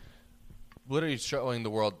who's literally showing the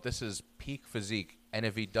world this is peak physique, and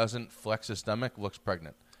if he doesn't flex his stomach, looks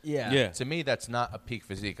pregnant. Yeah. Yeah. To me, that's not a peak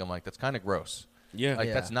physique. I'm like, that's kind of gross. Yeah. Like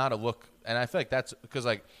Yeah. that's not a look, and I feel like that's because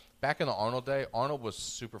like back in the Arnold day, Arnold was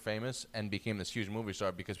super famous and became this huge movie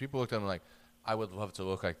star because people looked at him like, I would love to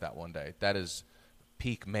look like that one day. That is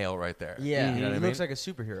peak male right there. Yeah. you know what I He mean? looks like a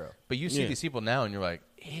superhero. But you see Yeah. these people now, and you're like,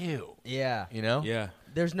 ew. Yeah. You know? Yeah.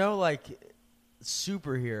 There's no, like,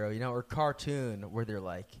 superhero, or cartoon where they're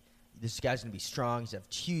like, this guy's going to be strong. He's going to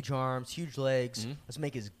have huge arms, huge legs. Mhm. Let's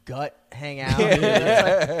make his gut hang out.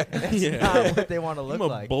 That's Yeah. not what they want to look I'm a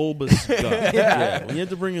like. bulbous gut. Yeah. When you have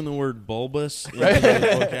to bring in the word bulbous into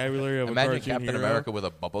the vocabulary of Imagine a cartoon Captain hero. America with a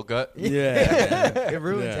bubble gut. Yeah. It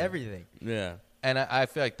ruins Yeah. everything. Yeah. And I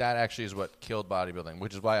feel like that actually is what killed bodybuilding,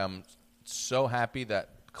 which is why I'm so happy that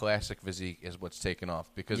classic physique is what's taken off.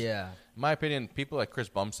 Because, Yeah. in my opinion, people like Chris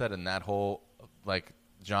Bumstead and that whole like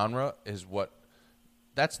genre is what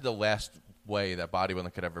that's the last way that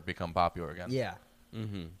bodybuilding could ever become popular again. Yeah.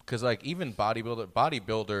 Mm-hmm. Because like even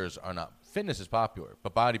bodybuilders are not fitness is popular,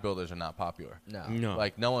 but bodybuilders are not popular. No. No.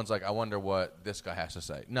 Like no one's like, I wonder what this guy has to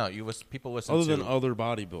say. No, people listen Other to than other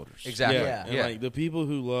bodybuilders. Exactly. Yeah. And Yeah. like the people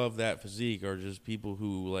who love that physique are just people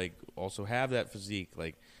who like also have that physique.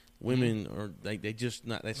 Like women or like they just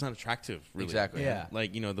not that's not attractive really. Exactly. Yeah.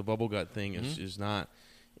 Like, the bubble gut thing is not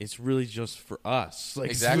it's really just for us. Like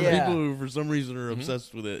Exactly. for Yeah. people who for some reason are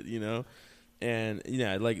obsessed with it, And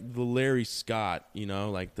like the Larry Scott,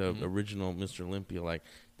 like the original Mr. Olympia, like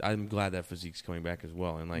I'm glad that physique's coming back as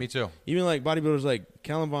well. And like Me too. Even like bodybuilders like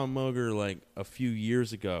Callum Von Moger, like a few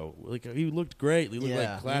years ago, like he looked great. He looked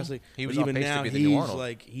Yeah. like classic. He was but on even pace to now be the new he's Arnold.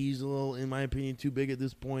 like he's a little, in my opinion, too big at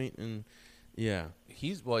this point. And yeah,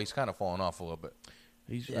 He's kind of fallen off a little bit.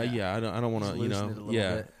 he's Yeah. I don't want He's to losing it a little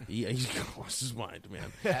yeah bit. he's gonna lost his mind,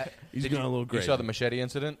 man. He's Did gone a little You crazy. saw the machete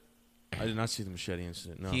incident? I did not see the machete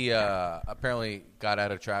incident. No. He apparently got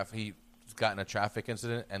out of traffic. He got in a traffic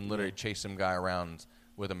incident and literally chased some guy around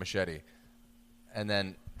with a machete. And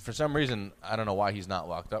then for some reason, I don't know why he's not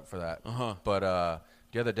locked up for that. Uh-huh. But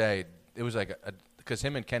the other day, it was like because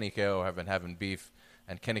him and Kenny KO have been having beef,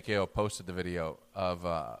 and Kenny KO posted the video of.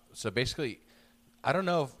 So basically, I don't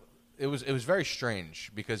know if it was very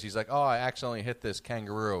strange because he's like, oh, I accidentally hit this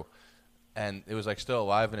kangaroo, and it was like still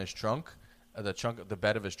alive in his trunk, the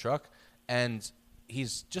bed of his truck, and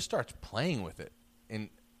he's just starts playing with it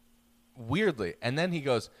weirdly, and then he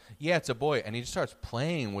goes, yeah, it's a boy, and he just starts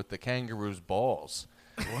playing with the kangaroo's balls.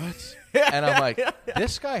 What? And I'm like,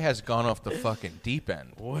 this guy has gone off the fucking deep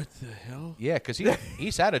end. What the hell? Yeah, because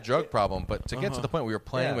he's had a drug problem, but to get to the point where you're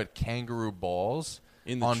playing Yeah. with kangaroo balls,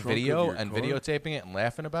 In the on trunk of video your and car? videotaping it and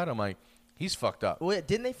laughing about it. I'm like, he's fucked up. Wait,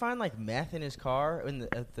 didn't they find like meth in his car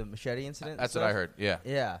at the machete incident? and That's what I stuff? heard. Yeah.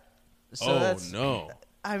 Yeah. So Oh, that's, no.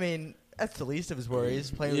 I mean, that's the least of his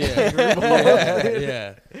worries. Playing with Yeah. kangaroo balls.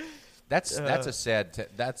 Yeah. That's a sad.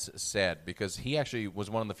 That's sad because he actually was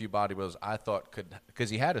one of the few bodybuilders I thought could, because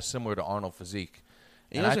he had a similar to Arnold physique.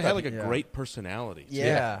 He And I also had thought like a Yeah. great personality. too.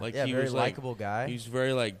 Yeah. Like Yeah, he very was like, likable guy. He's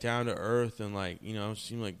very like down to earth and like, you know,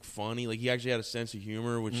 seemed like funny. Like he actually had a sense of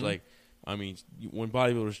humor, which like, I mean, when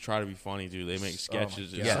bodybuilders try to be funny, dude, they make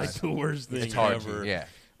sketches. It's God. like the worst thing It's hard. ever. Yeah.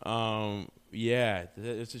 Yeah,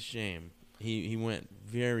 it's a shame. He went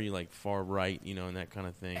very like far right, you know, and that kind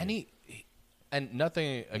of thing. And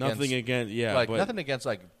nothing against nothing against, yeah, like but nothing against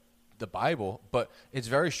like the Bible, but it's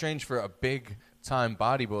very strange for a big time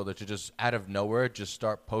bodybuilder to just out of nowhere just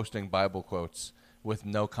start posting Bible quotes with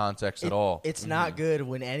no context at all. It's not good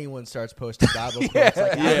when anyone starts posting Bible quotes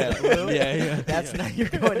like out of the blue. yeah. That's not, you're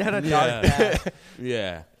going down a Yeah. dark path.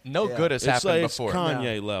 Yeah. No Yeah. good has It's happened like it's before.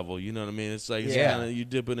 Kanye level, you know what I mean? It's like it's Yeah. kinda, you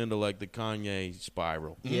dip it into like the Kanye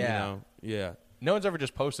spiral. Yeah. You know? Yeah. No one's ever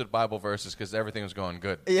just posted Bible verses because everything was going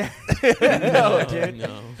good. Yeah. No, dude.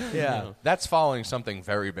 No. Yeah. No. That's following something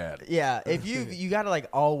very bad. Yeah, if you got to like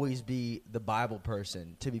always be the Bible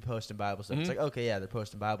person to be posting Bible stuff. It's Mhm. like, okay, yeah, they're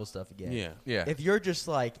posting Bible stuff again. Yeah. Yeah. If you're just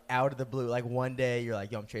like out of the blue, like one day you're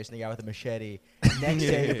like, yo, I'm chasing a guy with a machete. Next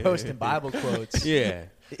day you're posting Bible quotes. Yeah.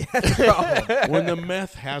 That's a problem. When the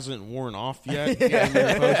meth hasn't worn off yet, and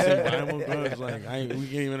you're posting Bible quotes, like we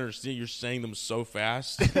can't even understand. You're saying them so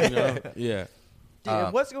fast, you know? Yeah. Dude,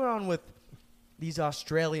 and what's going on with these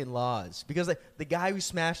Australian laws? Because like the guy who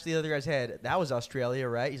smashed the other guy's head, that was Australia,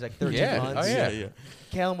 right? He's like 13 Yeah. months. Oh, yeah. yeah.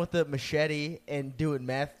 Kill him with a machete and doing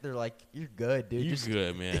meth. They're like, you're good, dude. You're Just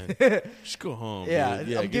good, man. Just go home. Yeah,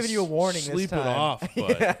 dude. I'm get giving you a warning this Sleep it time. off,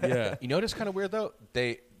 but yeah. You know what is kind of weird though?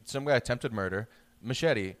 Some guy attempted murder,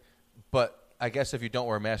 machete, but I guess if you don't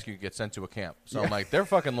wear a mask, you get sent to a camp. So I'm like, their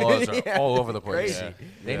fucking laws are Yeah. all over the place. Crazy.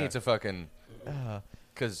 They Yeah. need to fucking,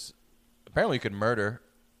 because apparently you could murder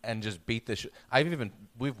and just beat the shit.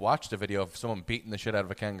 We've watched a video of someone beating the shit out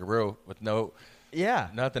of a kangaroo with yeah.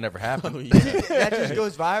 nothing ever happened. Oh, yeah. That just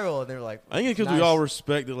goes viral, and they're like, I think it's because nice. we all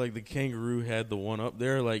respect that, like the kangaroo had the one up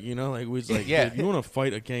there, like you know, like we was like, Yeah. dude, you want to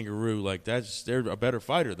fight a kangaroo, like they're a better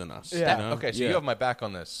fighter than us. Yeah. You know? Okay, so Yeah. you have my back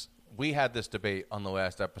on this. We had this debate on the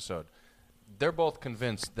last episode. They're both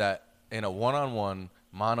convinced that in a one-on-one,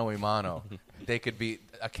 mano-a-mano, they could beat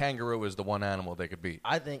a kangaroo is the one animal they could beat.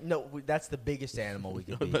 I think that's the biggest animal we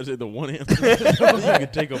could I was about to beat. say the one answer. You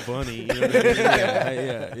could take a bunny. You know what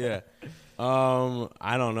I mean? Yeah.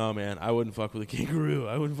 I don't know, man. I wouldn't fuck with a kangaroo.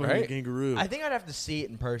 I wouldn't fuck with Right? a kangaroo. I think I'd have to see it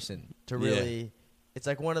in person to Yeah. really. It's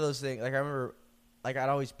like one of those things. Like I remember, like I'd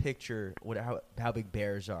always picture how big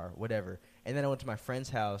bears are, whatever. And then I went to my friend's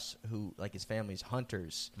house, who like his family's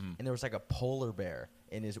hunters, and there was like a polar bear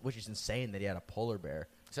in his, which is insane that he had a polar bear.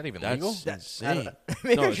 Is that even That's legal? insane.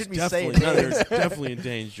 Maybe I it's shouldn't be saying definitely, names. it's definitely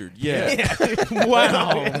endangered. Yeah.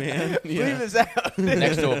 Wow, man. Leave Yeah. this out.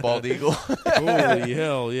 Next to a bald eagle. Holy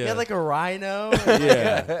hell, yeah. He had like a rhino.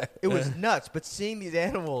 yeah. It was nuts. But seeing these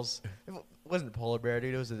animals, it wasn't a polar bear,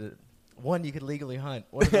 dude. It was one you could legally hunt.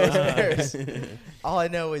 One of those bears. All I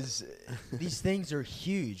know is these things are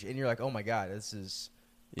huge, and you're like, oh my god, this is.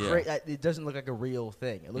 Yeah. It doesn't look like a real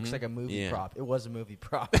thing. It looks like a movie Yeah. prop. It was a movie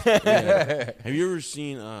prop. Yeah. Have you ever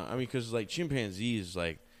seen? I mean, because like chimpanzees,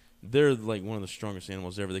 like they're like one of the strongest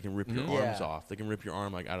animals ever. They can rip your arms Yeah. off. They can rip your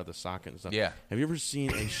arm like out of the socket and stuff. Yeah. Have you ever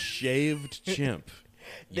seen a shaved chimp?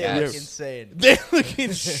 They Yes. look insane. They look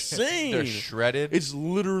insane. They're shredded. It's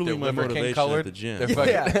literally They're my liver motivation king colored. at the gym. They're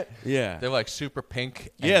fucking, Yeah. yeah. They're like super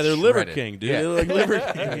pink. And Yeah, they're liver shredded. king, dude. Yeah. They're like liver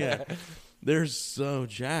king. Yeah. They're so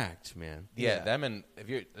jacked, man. Yeah, Yeah. them and if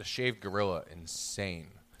you're a shaved gorilla, insane.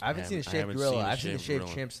 I haven't seen a I shaved haven't gorilla. seen a I've seen the shaved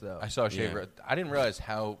shaved gorilla. chimps though. I saw a shaved Yeah. gorilla. I didn't realize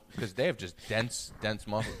how, because they have just dense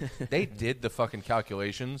muscle. They did the fucking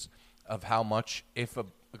calculations of how much, if a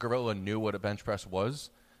gorilla knew what a bench press was,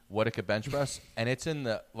 what it could bench press, and it's in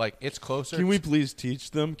the, like, it's closer. Can we please teach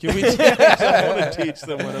them? Can we? I want to teach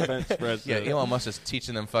them what a bench press Yeah, is. Elon Musk is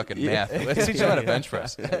teaching them fucking math. Let's teach them how to bench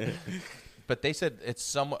press. But they said it's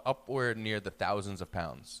somewhat upward near the thousands of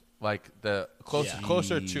pounds. Like the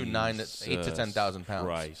closer to 8 to 10,000 pounds.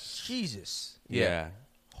 Christ. Jesus. Yeah.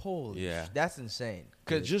 Holy. Yeah. That's insane.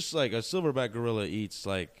 Because just like a silverback gorilla eats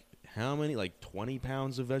like how many? Like 20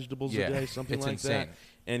 pounds of vegetables Yeah, a day, something it's like insane. that.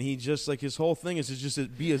 And he just like his whole thing is to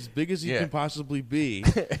just be as big as he Yeah. can possibly be,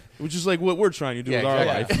 which is like what we're trying to do Yeah, with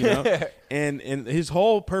our exactly. life, you know. And his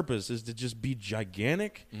whole purpose is to just be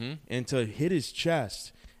gigantic and to hit his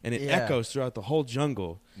chest, and it Yeah. echoes throughout the whole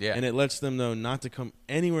jungle. Yeah. And it lets them know not to come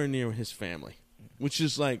anywhere near his family. which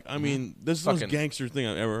is like, I mean, this is the most Fucking- gangster thing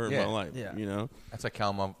I've ever heard in Yeah. my life. Yeah. You know? That's like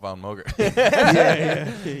Cal von Moger.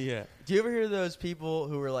 Yeah. Do you ever hear those people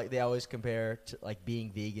who are like, they always compare to like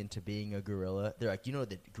being vegan to being a gorilla? They're like, you know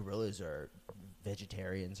that gorillas are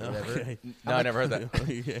vegetarians or whatever. Okay. No, I never heard that.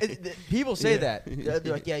 And people say that.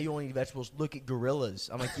 They're like, yeah, you only eat vegetables. Look at gorillas.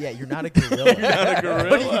 I'm like, yeah, you're not a gorilla. Not a gorilla.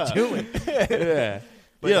 What are you doing? Yeah.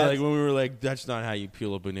 But Yeah, that's- like when we were like, that's not how you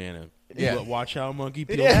peel a banana. Yeah. But watch how a monkey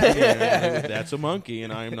peels a banana. That's a monkey,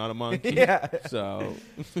 and I am not a monkey. Yeah. So,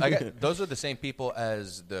 Those are the same people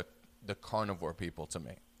as the carnivore people to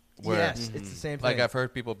me. Where, Yes, it's the same thing. Like I've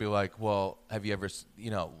heard people be like, "Well, have you ever,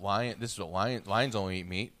 lion? This is what lions only eat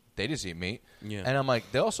meat. They just eat meat." Yeah. And I'm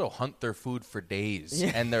like, they also hunt their food for days,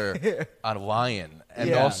 and they're a lion, and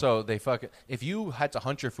Yeah. also they fucking. If you had to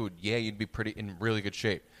hunt your food, yeah, you'd be in really good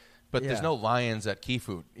shape. But there's Yeah. no lions at Key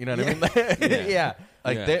Food. You know what I mean? Yeah.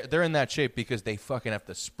 Like Yeah. they're in that shape because they fucking have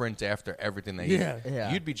to sprint after everything they Yeah. eat.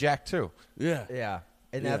 Yeah. You'd be jacked too. yeah. Yeah.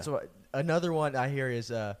 And Yeah. that's what another one I hear is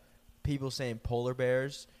people saying polar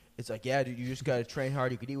bears. It's like, yeah, dude, you just got to train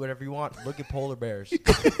hard. You can eat whatever you want. Look at polar bears.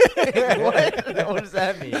 What? What does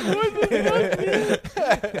that mean?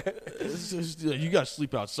 It's just, you got to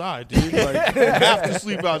sleep outside, dude. Like, you have to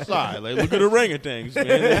sleep outside. Like, look at orangutans, man.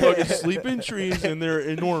 They fucking sleep in trees, and they're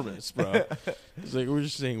enormous, bro. It's like we're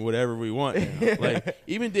just saying whatever we want now. Like,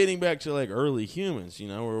 even dating back to, like, early humans, you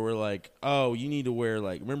know, where we're like, oh, you need to wear,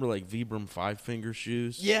 like, remember, like, Vibram 5-finger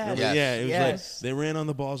shoes? Yes. Remember? Yes. Yeah, it was Yes. like they ran on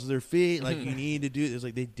the balls of their feet. Like, you need to do it. It's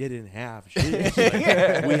like they didn't have shoes.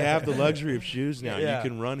 Like, we have the luxury of shoes now. Yeah. You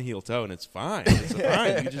can run heel toe, and it's fine. It's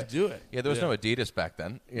fine. You just do it. Yeah, there was no Adidas back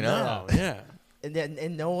then. You know. No, yeah.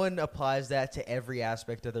 And no one applies that to every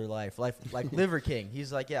aspect of their life. Like Liver King,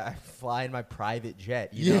 he's like, yeah, I fly in my private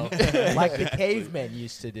jet, you know, like the cavemen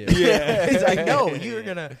used to do. Yeah. He's like, no, you're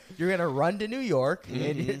gonna run to New York,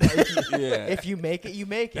 and Yeah. if you make it, you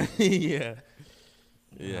make it. Yeah.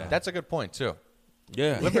 Yeah. That's a good point too.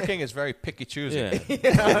 yeah. Liver King is very picky choosy. Yeah.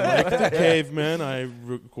 Like the caveman, I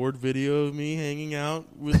record video of me hanging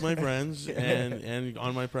out with my friends and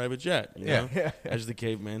on my private jet. You know? As the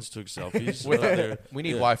cavemans took selfies. With out there. We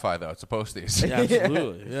need Yeah. Wi-Fi though to post these. Yeah,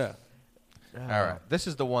 absolutely. Yeah. All right, this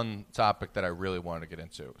is the one topic that I really wanted to get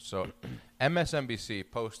into. So, MSNBC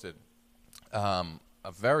posted a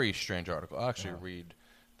very strange article. I'll actually read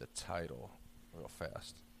the title real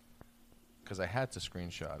fast because I had to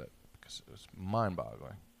screenshot it because it was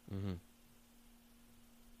mind-boggling. Mm-hmm.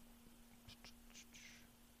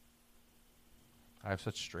 I have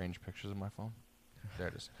such strange pictures of my phone. There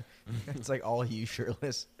it is. It's like all you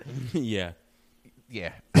shirtless. Yeah.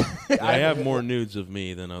 Yeah. I have more nudes of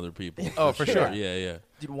me than other people. Oh, for sure. Yeah, yeah.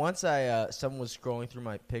 Dude, once someone was scrolling through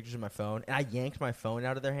my pictures of my phone, and I yanked my phone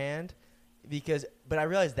out of their hand but I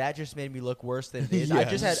realized that just made me look worse than it is. I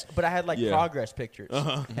had like Yeah. progress pictures,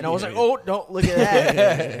 Uh-huh. and I was Yeah, like, yeah. oh, don't look at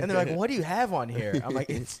that. And they're like, what do you have on here? I'm like,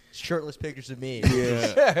 it's shirtless pictures of me.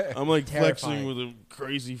 Yeah. I'm like Terrifying. flexing with a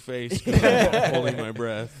crazy face 'cause I'm holding my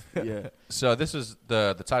breath. Yeah. So this is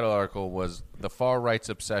the title article was "The Far Right's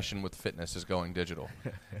Obsession with Fitness is Going Digital,"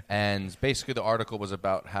 and basically the article was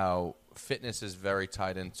about how fitness is very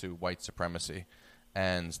tied into white supremacy,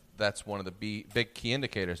 and that's one of the big key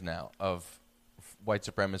indicators now of white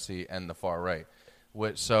supremacy and the far right.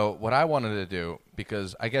 So what I wanted to do,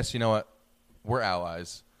 because I guess you know what, we're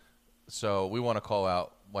allies, so we want to call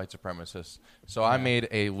out white supremacists. So I made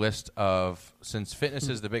a list of, since fitness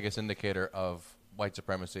is the biggest indicator of white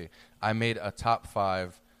supremacy, I made a top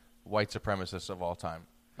 5 white supremacists of all time.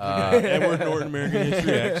 Edward Norton, American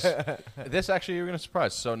History X. This actually you're going to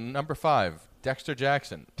surprise. So number 5, Dexter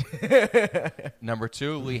Jackson. Number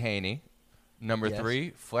 2, Lee Haney. Number Yes.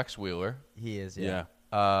 3, Flex Wheeler. He is, Yeah.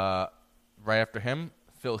 Right after him,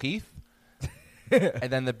 Phil Heath.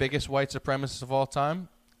 And then the biggest white supremacist of all time,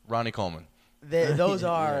 Ronnie Coleman. Those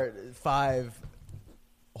are 5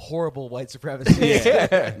 horrible white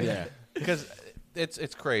supremacists. Yeah. Because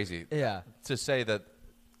it's crazy Yeah. to say that.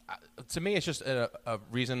 To me, it's just a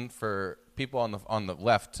reason for people on the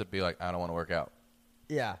left to be like, I don't want to work out.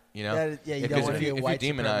 Yeah. You know, Yeah, you because don't want to if be a you white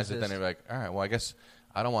demonize it, then supremacist. you're like, all right, well, I guess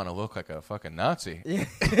I don't want to look like a fucking Nazi.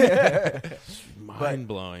 Mind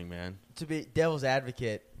blowing, man. To be devil's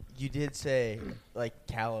advocate, you did say like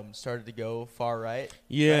Callum started to go far right.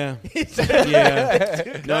 Yeah.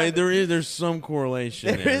 Yeah. No, there's some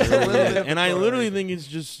correlation there. is a There little really bit of is. a And I literally correlation. think it's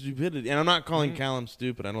just stupidity. And I'm not calling Callum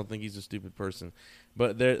stupid. I don't think he's a stupid person.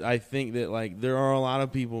 But I think that like there are a lot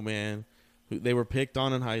of people, man, who they were picked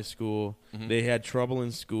on in high school. They had trouble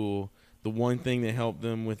in school. The one thing that helped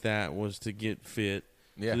them with that was to get fit.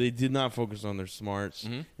 Yeah. So they did not focus on their smarts.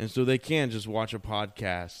 And so they can just watch a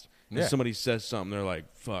podcast Yeah. If somebody says something, they're like,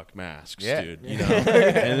 "Fuck masks, Yeah. dude," you know.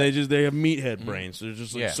 And they have meathead brains. So they're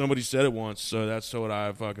just like, Yeah. somebody said it once, so that's what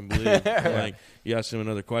I fucking believe. Like, you ask them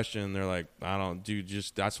another question, and they're like, "I don't, dude.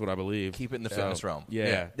 Just that's what I believe." Keep it in the So, fitness realm.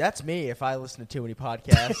 Yeah. That's me if I listen to too many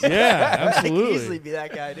podcasts. Yeah, I could easily absolutely. be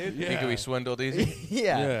that guy, dude. Yeah. Think we swindled easy?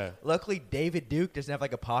 Yeah. Yeah. Luckily, David Duke doesn't have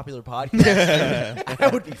like a popular podcast. I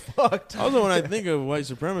would be fucked. Also, when I think of white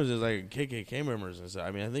supremacists, like KKK members and stuff,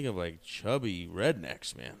 I mean, I think of like chubby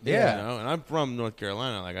rednecks, man. Yeah. You know? And I'm from North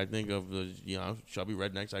Carolina. Like, I think of the, chubby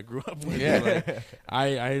rednecks I grew up with. Yeah. Like,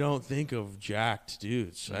 I don't think of jacked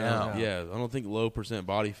dudes. I don't, No. yeah. I don't think low percent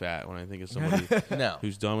body fat when I think of somebody No.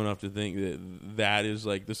 who's dumb enough to think that is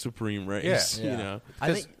like the supreme race. Yeah. You know?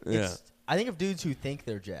 I think Yeah. I think of dudes who think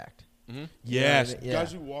they're jacked. Mm-hmm. Yes. I mean? Yeah.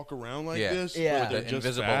 Guys who walk around like Yeah. this. Yeah. but they're The just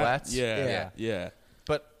invisible fat. rats? Yeah. Yeah. Yeah.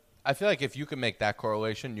 But I feel like if you can make that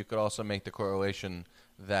correlation, you could also make the correlation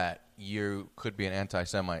that you could be an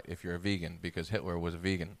anti-Semite if you're a vegan, because Hitler was a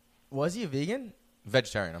vegan. Was he a vegan?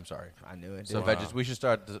 Vegetarian, I'm sorry. I knew it. So dude. we should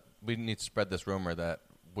start. We need to spread this rumor that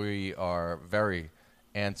we are very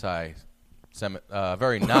anti-Semite,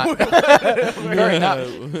 very not, very not.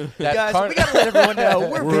 That Guys, we gotta let everyone know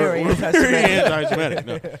we're very We're very anti-Semitic. anti-Semitic.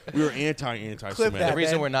 No, we were anti-Semitic. Clip the that.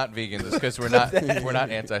 reason man. we're not vegans is because we're not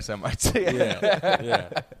anti-Semites. Yeah, yeah.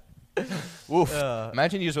 Woof.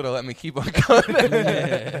 Imagine you just would have let me keep on going.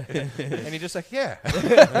 And you're just like, yeah.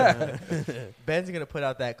 Ben's gonna put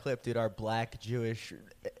out that clip, dude. Our black Jewish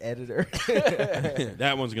editor.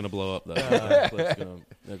 That one's gonna blow up though. That clip's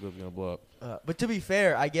gonna blow up. But to be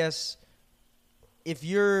fair, I guess if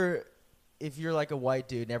you're like a white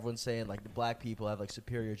dude and everyone's saying like the black people have like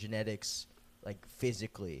superior genetics, like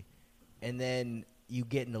physically, and then you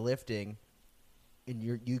get into lifting and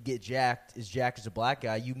you get jacked as a black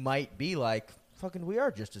guy, you might be like, fucking, we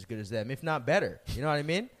are just as good as them, if not better. You know what I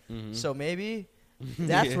mean? Mhm. So maybe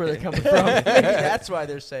that's where they're coming from. Maybe that's why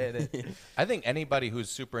they're saying it. I think anybody who's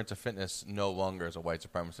super into fitness no longer is a white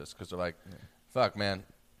supremacist because they're like, fuck, man,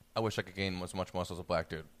 I wish I could gain as much muscle as a black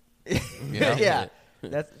dude. You know? Yeah.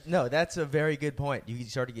 That's a very good point. You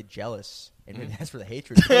start to get jealous, and maybe that's where the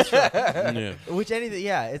hatred comes from. Yeah. Which anything,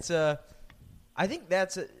 yeah, it's a. I think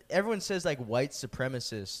that's everyone says like white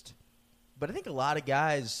supremacist, but I think a lot of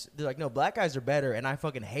guys they're like, no, black guys are better, and I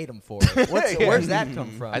fucking hate them for it. Where's that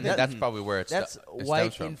come from? I think that's probably where that's it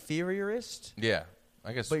white stems from. inferiorist, Yeah,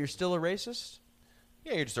 I guess. but you're still a racist.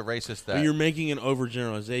 Yeah, you're just a racist. But That you're making an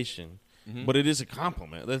overgeneralization, Mhm. but it is a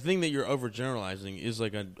compliment. The thing that you're overgeneralizing is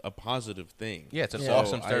like a positive thing. Yeah, it's an Yeah.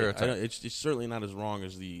 awesome I stereotype. don't- it's certainly not as wrong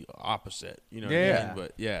as the opposite. You know what Yeah. I mean?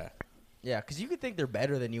 But yeah. Yeah, because you could think they're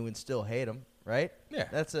better than you and still hate them, right? Yeah.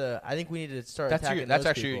 That's I think we need to start That's attacking that's those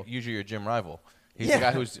actually people. usually your gym rival. He's Yeah. the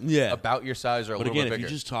guy who's Yeah. about your size or a But little again, bit if you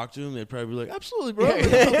bigger. just talk to them, they'd probably be like, "Absolutely, bro.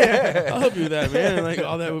 I'll help you with that, man." And like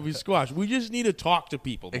all that would be squashed. We just need to talk to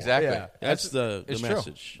people more. Exactly. Yeah. That's the it's true.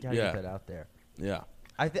 message. Gotta Yeah. get that out there. Yeah.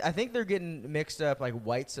 I think they're getting mixed up like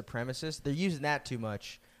white supremacists. They're using that too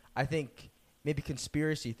much. I think maybe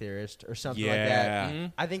conspiracy theorist or something like Yeah. that.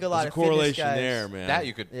 Mhm. I think a lot There's a of fitness correlation guys, there, man. That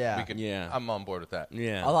you could. Yeah. We could, Yeah. I'm on board with that.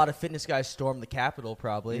 Yeah. a lot of fitness guys storm the Capitol.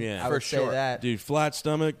 Probably. Yeah. I For would say sure. that. Dude, flat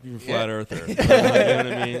stomach, you're a flat Yeah. earther. You know what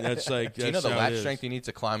I mean? That's like Do you know that's the how it lat is. strength you need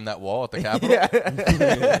to climb that wall at the Capitol?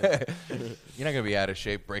 Yeah. You're not gonna be out of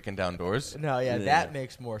shape breaking down doors. No, yeah, Yeah. that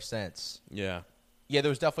makes more sense. Yeah. Yeah, there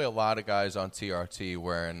was definitely a lot of guys on TRT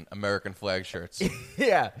wearing American flag shirts.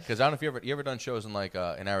 Yeah. Because I don't know if you ever done shows in like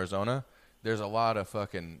in Arizona. There's a lot of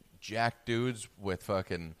fucking jack dudes with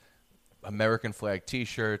fucking American flag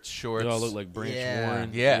T-shirts, shorts. They all look like Branch Yeah.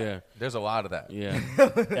 Warren. yeah, There's a lot of that. Yeah.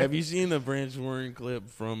 Have you seen the Branch Warren clip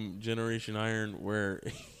from Generation Iron where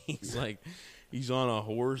he's like, he's on a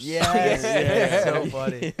horse? Yes. It's so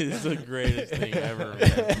funny. It's the greatest thing ever,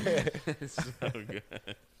 man. It's so good.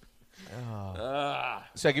 Oh. Ah.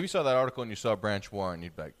 So like, if you saw that article and you saw Branch Warren,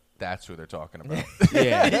 you'd be like, "That's who they're talking about."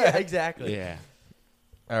 Yeah. Yeah, exactly. Yeah.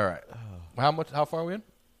 All right. How far are we in?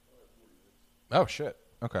 Oh shit.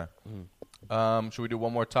 Okay. Should we do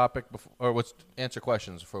one more topic before, or let's answer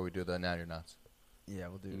questions before we do the now you're nuts? Yeah,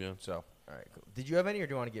 we'll do. Yeah. So, All right, cool. Did you have any, or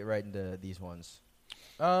do you want to get right into these ones?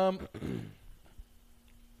 I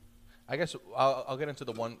guess I'll get into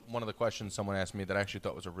the one of the questions someone asked me that I actually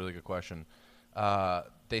thought was a really good question.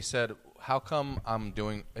 They said, "How come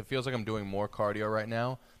it feels like I'm doing more cardio right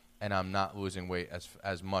now, and I'm not losing weight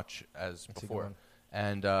as much as That's a good before?" one.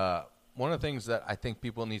 And one of the things that I think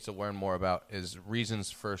people need to learn more about is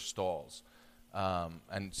reasons for stalls.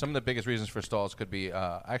 And some of the biggest reasons for stalls could be,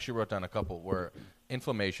 I actually wrote down a couple, were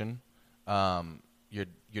inflammation,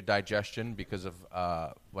 your digestion because of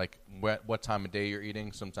like what time of day you're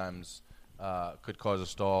eating sometimes could cause a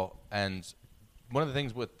stall. And one of the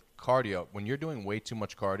things with cardio, when you're doing way too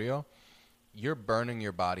much cardio, you're burning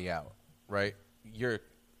your body out, right?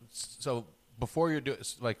 So before you're doing,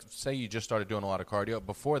 like, say you just started doing a lot of cardio,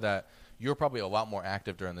 before that, you're probably a lot more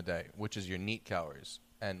active during the day, which is your NEAT calories,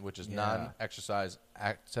 and which is non-exercise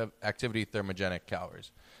activity thermogenic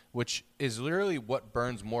calories, which is literally what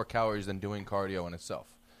burns more calories than doing cardio in itself.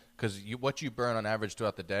 Because what you burn on average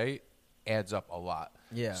throughout the day adds up a lot.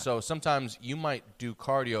 Yeah. So sometimes you might do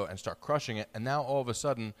cardio and start crushing it, and now all of a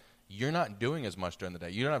sudden you're not doing as much during the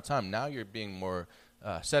day. You don't have time. Now you're being more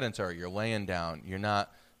sedentary. You're laying down. You're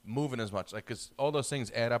not moving as much. Like, because all those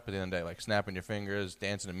things add up at the end of the day, like snapping your fingers,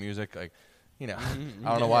 dancing to music. Like, you know, I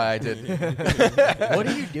don't know why I did. What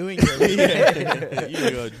are you doing here?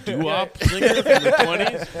 You a doo-wop singer from the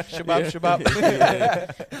 20s? Shabab.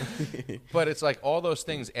 But it's like all those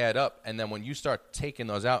things add up, and then when you start taking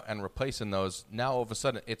those out and replacing those, now all of a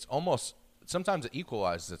sudden it's almost, sometimes it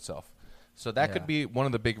equalizes itself. So that could be one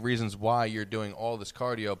of the big reasons why you're doing all this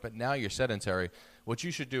cardio, but now you're sedentary. What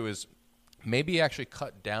you should do is maybe actually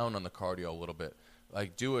cut down on the cardio a little bit.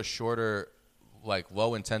 Like, do a shorter, like,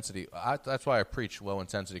 low intensity. That's why I preach low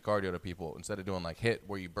intensity cardio to people instead of doing like HIIT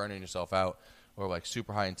where you're burning yourself out, or like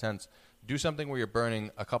super high intense. Do something where you're burning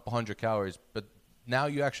a couple hundred calories, but now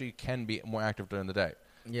you actually can be more active during the day.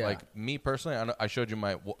 Yeah. Like me personally, I showed you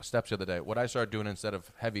my steps the other day. What I started doing instead of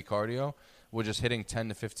heavy cardio was just hitting 10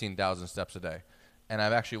 to 15,000 steps a day, and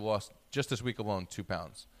I've actually lost just this week alone 2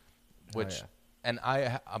 pounds, which. And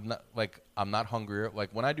I'm not hungrier. Like,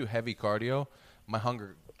 when I do heavy cardio, my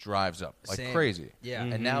hunger drives up like crazy. Yeah.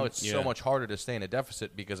 And now it's so much harder to stay in a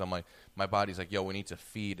deficit because I'm like, my body's like, yo, we need to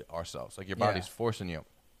feed ourselves. Like, your body's forcing you.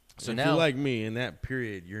 So if now, you're like me, in that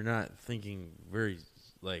period, you're not thinking very,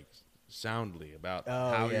 like, soundly about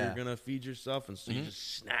how you're going to feed yourself. And so you're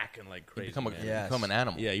just snacking like crazy. you become an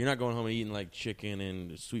animal. Yeah, you're not going home and eating, like, chicken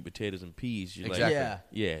and sweet potatoes and peas. You're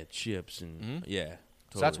Exactly. like, chips and, Totally.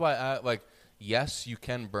 So that's why I like, yes, you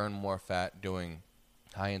can burn more fat doing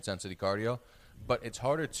high-intensity cardio, but it's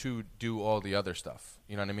harder to do all the other stuff.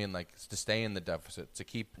 You know what I mean? Like, to stay in the deficit, to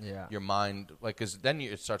keep your mind, like, because then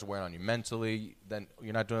it starts wearing on you mentally. Then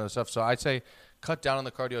you're not doing other stuff. So I'd say cut down on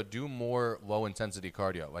the cardio. Do more low-intensity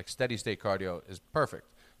cardio. Like, steady-state cardio is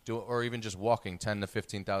perfect. Or even just walking 10 to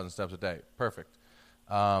 15,000 steps a day. Perfect.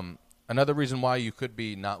 Another reason why you could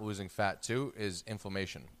be not losing fat, too, is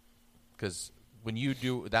inflammation. Because when you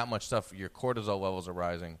do that much stuff, your cortisol levels are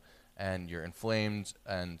rising, and you're inflamed,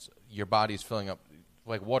 and your body's filling up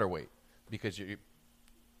like water weight because you're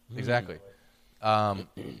exactly. And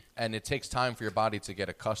it takes time for your body to get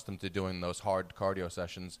accustomed to doing those hard cardio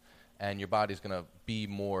sessions, and your body's gonna be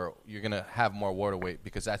more. You're gonna have more water weight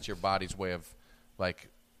because that's your body's way of like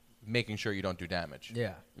making sure you don't do damage.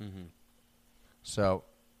 Yeah. So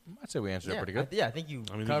I'd say we answered it pretty good. I think you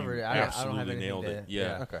covered it. I don't have anything nailed to, it.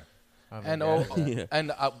 Yeah. Okay. And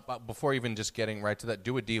And before even just getting right to that,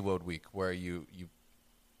 do a deload week where you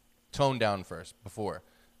tone down first before,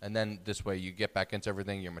 and then this way you get back into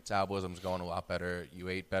everything. Your metabolism's going a lot better. You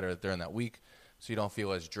ate better during that week, so you don't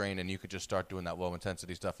feel as drained, and you could just start doing that low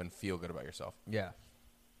intensity stuff and feel good about yourself. Yeah.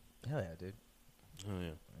 Hell yeah, dude. Oh, yeah.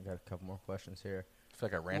 I got a couple more questions here. I feel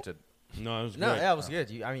like I ranted. No, it was No, good. yeah, it was good.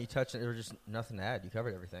 You touched it. There was just nothing to add. You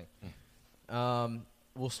covered everything.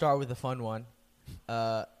 We'll start with the fun one.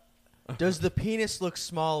 Does the penis look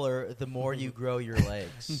smaller the more you grow your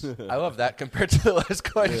legs? I love that compared to the last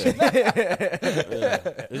question.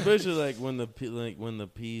 Especially like when the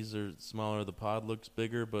peas are smaller, the pod looks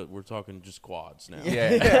bigger, but we're talking just quads now.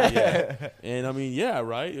 Yeah. And I mean,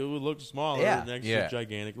 right? It would look smaller next to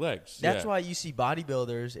gigantic legs. That's why you see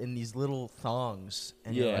bodybuilders in these little thongs.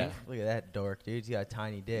 And you're like, look at that dork, dude. He's got a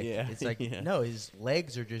tiny dick. Yeah. It's like, no, his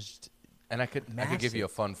legs are just And I could give you a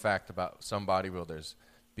fun fact about some bodybuilders.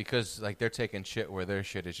 Because like they're taking shit where their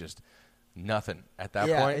shit is just nothing at that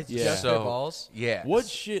point. It's just their balls. Yeah. What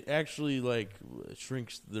shit actually like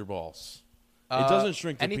shrinks their balls? It doesn't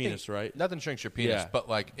shrink the penis, right? Nothing shrinks your penis, but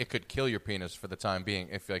like it could kill your penis for the time being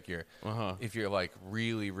if like you're if you're like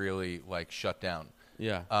really really like shut down.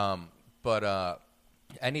 Yeah. But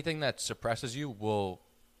anything that suppresses you will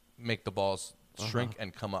make the balls shrink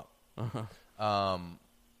and come up.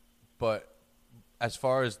 But as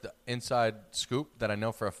far as the inside scoop that I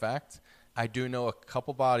know for a fact, I do know a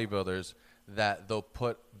couple bodybuilders that they'll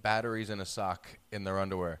put batteries in a sock in their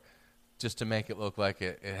underwear just to make it look like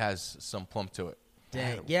it has some plump to it.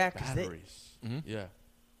 Dang. Yeah, because batteries. Yeah.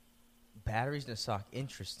 Batteries in a sock.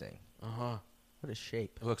 Interesting. What a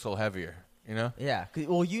shape. It looks a little heavier, you know? Yeah.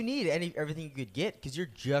 Well, you need everything you could get because you're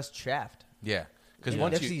just shaft. Yeah. Because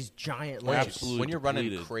That's these giant legs. when you're running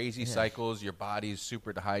depleted. crazy cycles, your body's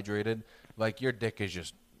super dehydrated. Like your dick is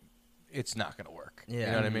just, it's not going to work. Yeah. You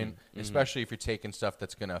know what I mean? Especially if you're taking stuff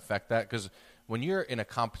that's going to affect that. Because when you're in a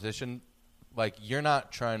competition, like, you're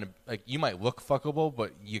not trying to, like, you might look fuckable,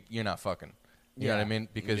 but you're not fucking. You know what I mean?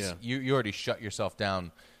 Because you already shut yourself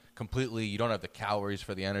down completely. You don't have the calories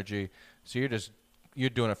for the energy. So you're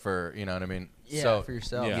doing it for, you know what I mean? Yeah, so, for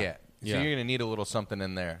yourself. Yeah. So you're going to need a little something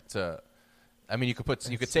in there to, I mean, you could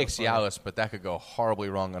take Cialis, but that could go horribly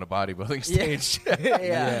wrong on a bodybuilding stage.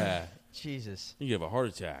 Yeah. Jesus. You have a heart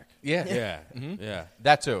attack. Yeah. Yeah. Yeah.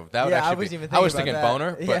 That too. That would Yeah, actually I wasn't be. even I was thinking thinking about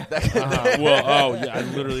boner, that. but Yeah. I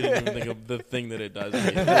literally didn't even think of the thing that it does.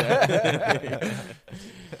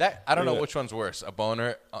 that I don't know which one's worse: a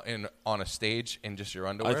boner on a stage in just your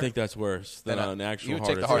underwear. I think that's worse than an actual you would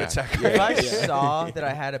heart take the heart attack. attack. If I saw that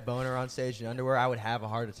I had a boner on stage in underwear, I would have a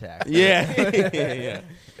heart attack. Yeah.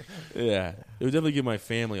 Yeah. It would definitely give my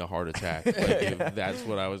family a heart attack. Like, if that's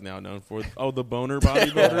what I was now known for. Oh, the boner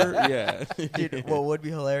bodybuilder? Yeah. Dude, what would be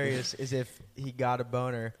hilarious is if he got a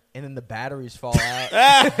boner and then the batteries fall out.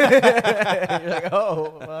 You're like,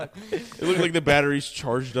 oh, fuck. It looked like the batteries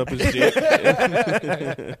charged up his dick.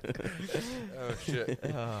 Oh shit!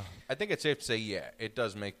 I think it's safe to say, yeah, it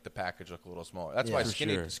does make the package look a little smaller. That's why For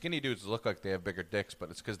sure. skinny dudes look like they have bigger dicks, but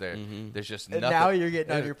it's because there's just And nothing. now you're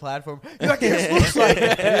getting on your platform. You're like, this looks like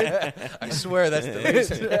it. I swear that's the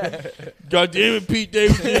reason. God damn it, Pete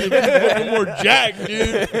Davidson. If you put more jack, dude,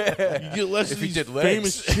 you get less If of he these did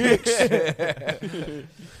legs. famous chicks.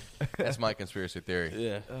 That's my conspiracy theory.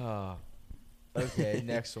 Yeah. Oh. Okay,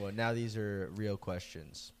 next one. Now these are real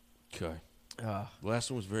questions. Okay. Oh. The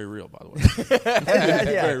last one was very real, by the way.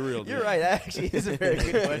 Yeah, Very real, dude. You're right. That actually is a very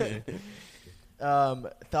good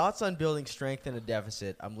question. Thoughts on building strength in a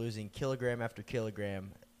deficit? I'm losing kilogram after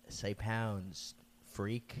kilogram, say pounds,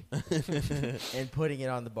 freak, and putting it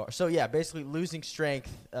on the bar. So, yeah, basically losing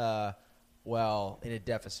strength while in a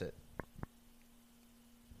deficit.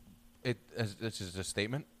 This is a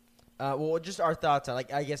statement. Well, just our thoughts on,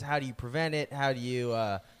 like, I guess, how do you prevent it? How do you,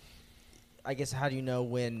 how do you know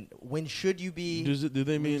when should you be Do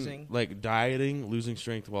they mean losing? like dieting, losing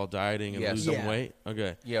strength while dieting and Yes. losing Yeah. weight?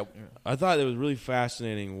 Okay. Yeah. I thought it was really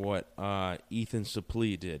fascinating what Ethan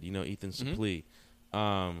Suplee did. You know Ethan Suplee.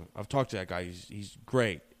 I've talked to that guy. He's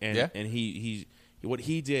great. And Yeah. and he what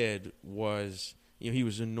he did was, you know, he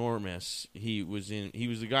was enormous. He was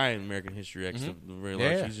the guy in American History X. The very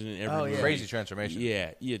large. Yeah. He's in every Oh, movie. yeah. Crazy transformation.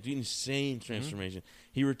 Yeah, insane transformation.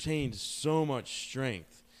 He retained so much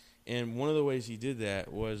strength. And one of the ways he did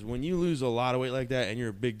that was when you lose a lot of weight like that and you're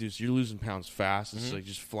a big dude, so you're losing pounds fast. It's like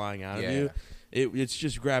just flying out of you. It's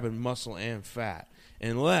just grabbing muscle and fat.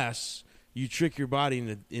 Unless you trick your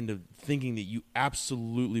body into thinking that you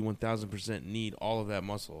absolutely 1,000% need all of that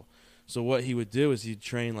muscle. So what he would do is he'd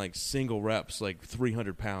train like single reps, like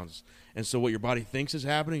 300 pounds. And so what your body thinks is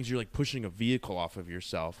happening is you're like pushing a vehicle off of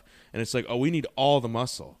yourself. And it's like, oh, we need all the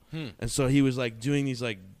muscle. And so he was like doing these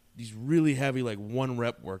really heavy like 1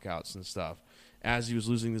 rep workouts and stuff as he was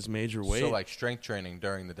losing this major weight. So like strength training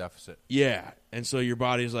during the deficit. Yeah. And so your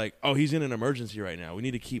body's like, oh, he's in an emergency right now. We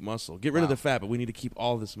need to keep muscle. Get rid of the fat, but we need to keep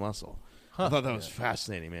all this muscle. I thought that was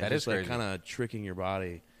fascinating, man. That Just is like crazy. kind of tricking your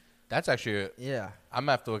body. That's actually. Yeah. I'm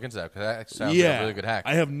gonna have to look into that because that sounds like a really good hack.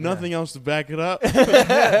 I have nothing else to back it up, but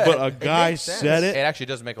a guy makes sense. said It it, actually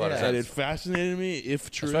does make a lot of and sense. it fascinated me. If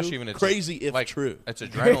true, Especially when it's crazy if like, true. It's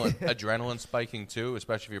adrenaline spiking too,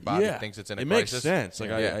 especially if your body thinks it's in a it crisis. makes sense. Like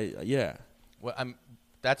yeah. Well,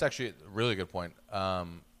 that's actually a really good point.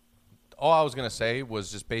 All I was gonna say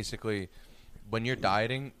was just basically when you're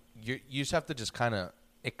dieting, you just have to just kind of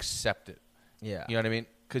accept it. Yeah. You know what I mean?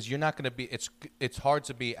 Because you're not gonna be. It's hard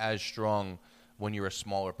to be as strong when you're a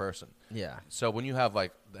smaller person. Yeah. So when you have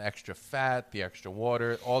like the extra fat, the extra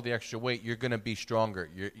water, all the extra weight, you're gonna be stronger.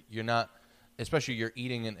 You're not, especially you're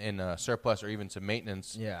eating in a surplus or even to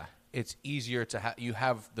maintenance. Yeah. It's easier to you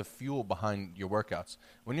have the fuel behind your workouts.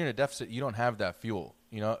 When you're in a deficit, you don't have that fuel.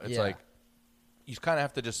 You know, it's like you kind of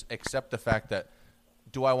have to just accept the fact that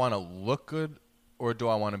do I want to look good or do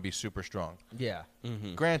I want to be super strong? Yeah.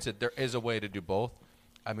 Granted, there is a way to do both.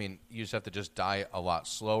 I mean, you just have to just diet a lot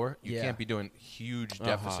slower. You can't be doing huge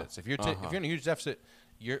deficits. If you're if you're in a huge deficit,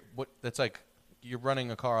 that's like you're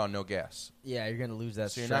running a car on no gas. Yeah, you're gonna lose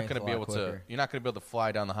that. So you're not going to be able to. You're not going to be able to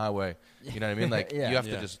fly down the highway. You know what I mean? Like you have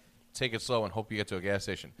to just take it slow and hope you get to a gas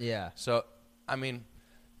station. Yeah. So I mean,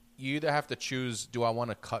 you either have to choose: do I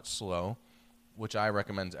want to cut slow, which I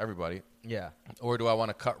recommend to everybody, Yeah. or do I want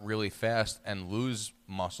to cut really fast and lose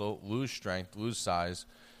muscle, lose strength, lose size?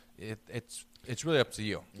 It's really up to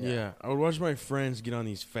you. Yeah, I would watch my friends get on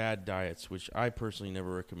these fad diets, which I personally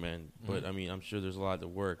never recommend. But I mean, I'm sure there's a lot that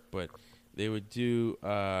work. But they would do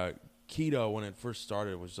keto when it first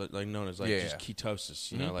started was like known as like just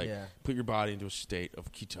ketosis. You know, like put your body into a state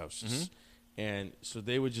of ketosis. And so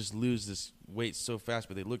they would just lose this weight so fast,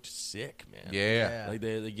 but they looked sick, man. Yeah. Like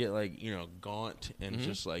they get like, gaunt and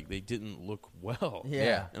just like they didn't look well.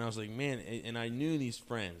 Yeah. And I was like, man, and I knew these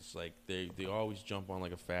friends, like they always jump on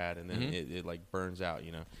like a fad and then it like burns out,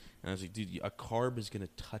 And I was like, dude, a carb is going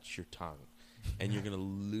to touch your tongue and you're going to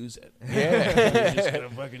lose it. Yeah. You're just going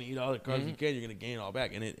to fucking eat all the carbs you can. You're going to gain it all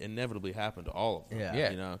back. And it inevitably happened to all of them.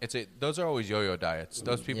 Yeah. Those are always yo-yo diets.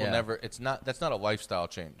 Those people never, that's not a lifestyle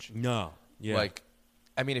change. No. Yeah. Like,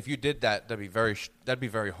 I mean, if you did that, that'd be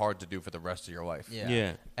very hard to do for the rest of your life.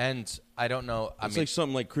 Yeah. And I don't know. It's like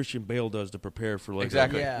something like Christian Bale does to prepare for like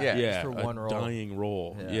exactly. For one a role. dying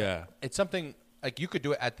role. Yeah. It's something like you could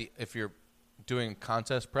do it if you're doing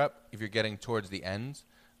contest prep, if you're getting towards the end,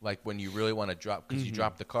 like when you really want to drop, because you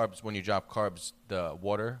drop the carbs. When you drop carbs, the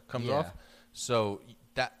water comes off. So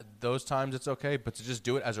those times it's okay, but to just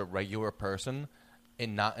do it as a regular person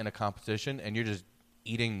and not in a competition, and you're just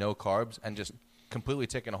eating no carbs and just completely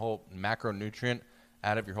taking a whole macronutrient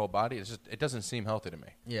out of your whole body, it doesn't seem healthy to me.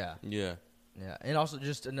 Yeah. And also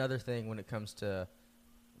just another thing when it comes to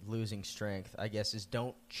losing strength, I guess, is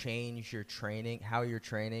don't change your training, how you're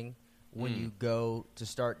training when you go to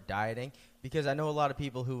start dieting. Because I know a lot of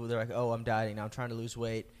people who they're like, oh, I'm dieting now, I'm trying to lose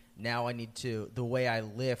weight. Now I need to, the way I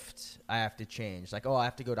lift, I have to change. Like, I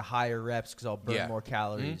have to go to higher reps because I'll burn more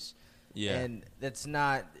calories. Yeah. And that's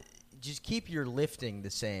not... Just keep your lifting the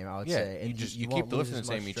same, I would say. And you keep the lifting the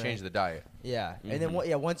same. You change the diet. Yeah, and then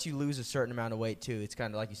once you lose a certain amount of weight too, it's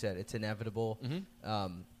kind of like you said, it's inevitable.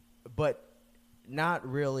 But not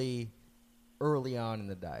really early on in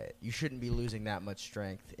the diet. You shouldn't be losing that much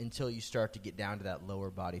strength until you start to get down to that lower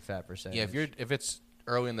body fat percentage. Yeah, if it's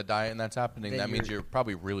early in the diet and that's happening, that means you're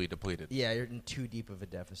probably really depleted. Yeah, you're in too deep of a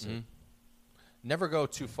deficit. Never go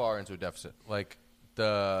too far into a deficit. Like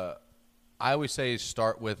I always say,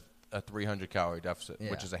 start with a 300 calorie deficit,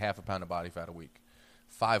 which is a half a pound of body fat a week.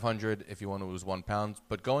 500 if you want to lose 1 pound.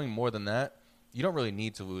 But going more than that, you don't really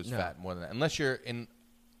need to lose fat more than that. Unless you're in,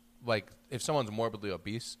 like, if someone's morbidly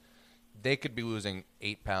obese, they could be losing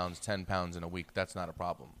 8 pounds, 10 pounds in a week. That's not a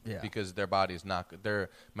problem. Because their body's not, their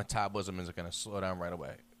metabolism isn't going to slow down right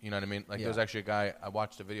away. You know what I mean? Like, there's actually a guy, I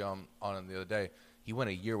watched a video on the other day. He went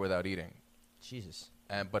a year without eating. Jesus.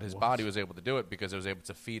 But his body was able to do it because it was able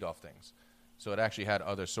to feed off things. So it actually had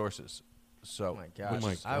other sources. So, oh my gosh. Oh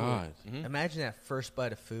my God. Imagine that first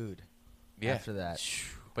bite of food after that.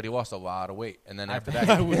 But he lost a lot of weight. And then after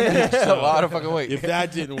that, he lost a lot of fucking weight. If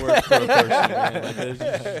that didn't work for a person, man, like, it's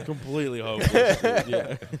just completely hopeless.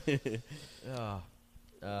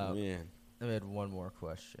 Man. I had one more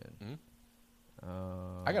question.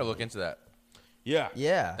 I got to look into that.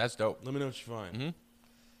 Yeah. That's dope. Let me know what you find.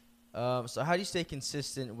 So how do you stay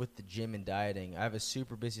consistent with the gym and dieting? I have a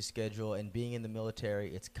super busy schedule, and being in the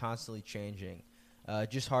military, it's constantly changing.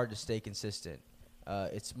 Just hard to stay consistent.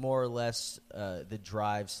 It's more or less the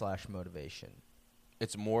drive/motivation.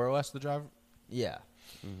 It's more or less the drive? Yeah.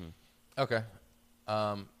 Okay.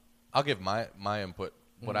 I'll give my input.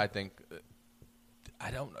 What I think.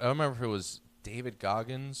 I don't remember if it was David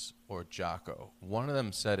Goggins or Jocko. One of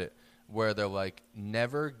them said it where they're like,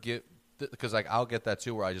 never get. Because like I'll get that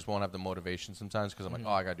too, where I just won't have the motivation sometimes because I'm like,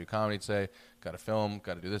 I gotta do comedy today, gotta film,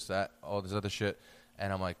 gotta do this, that, all this other shit,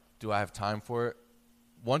 and I'm like, do I have time for it?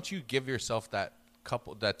 Once you give yourself that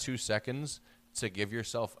 2 seconds to give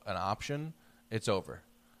yourself an option, it's over.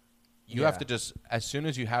 You have to just, as soon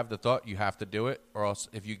as you have the thought, you have to do it, or else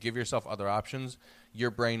if you give yourself other options,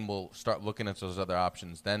 your brain will start looking at those other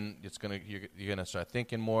options. Then you're gonna start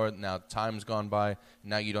thinking more. Now time's gone by.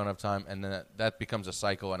 Now you don't have time, and then that becomes a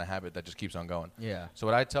cycle and a habit that just keeps on going. Yeah. So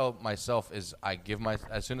what I tell myself is,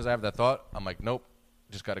 as soon as I have that thought, I'm like, nope,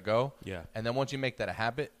 just gotta go. Yeah. And then once you make that a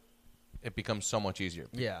habit, it becomes so much easier.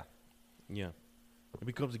 Yeah. Yeah. It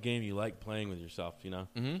becomes a game you like playing with yourself,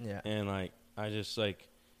 Yeah. And like I just like.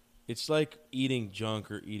 It's like eating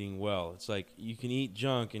junk or eating well. It's like you can eat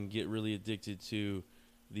junk and get really addicted to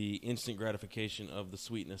the instant gratification of the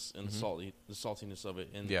sweetness and the saltiness of it,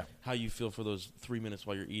 and how you feel for those 3 minutes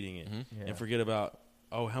while you're eating it, and forget about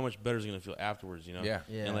how much better is it going to feel afterwards, and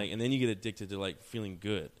then you get addicted to like feeling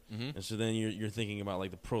good, and so then you're thinking about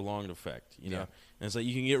like the prolonged effect, you know, and it's like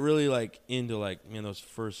you can get really like into like, man, those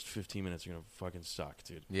first 15 minutes are going to fucking suck,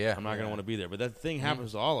 dude. I'm not going to want to be there, but that thing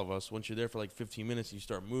happens to all of us. Once you're there for like 15 minutes, you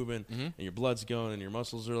start moving, and your blood's going, and your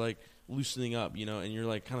muscles are like loosening up, and you're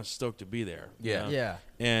like kind of stoked to be there. Yeah.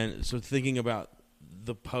 And so thinking about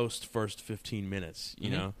the post first 15 minutes, you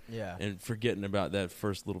know, Yeah. and forgetting about that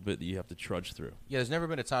first little bit that you have to trudge through. Yeah, there's never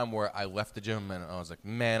been a time where I left the gym and I was like,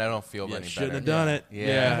 man, I don't feel any shouldn't better. have done it.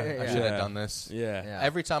 Yeah, I Yeah. should have done this. Yeah. Yeah.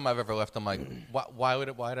 Every time I've ever left, I'm like, why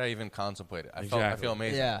did I even contemplate it? I Exactly. feel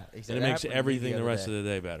amazing. Yeah, And exactly. it That makes happened to me everything the other rest day. of the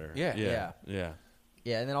day better. Yeah. Yeah. Yeah.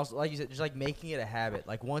 Yeah, and then also, like you said, just like making it a habit.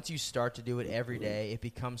 Like once you start to do it every day, it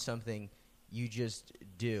becomes something you just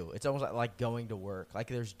do. It's almost like going to work. Like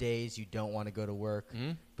there's days you don't want to go to work,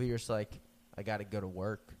 Mhm. but you're just like, I got to go to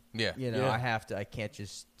work. Yeah. You know, Yeah. I have to. I can't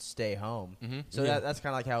just stay home. Mhm. So Yeah. that's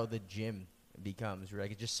kind of like how the gym becomes.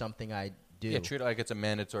 Like it's just something I do. Yeah, treat it like it's a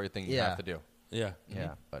mandatory thing you Yeah. have to do. Yeah.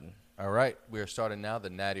 Yeah, but All right, we are starting now the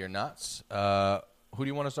Natty or Nots. Who do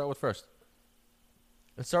you want to start with first?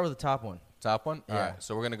 let's start with the top one. Top one? All Yeah. right,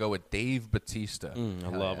 so we're going to go with Dave Batista. I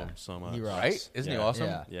Hell love yeah. him so much. He rocks. Right? Isn't he Yeah. awesome?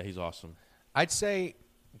 Yeah. Yeah, he's awesome. I'd say,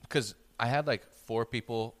 because I had like 4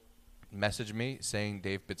 people message me saying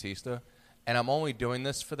Dave Batista, and I'm only doing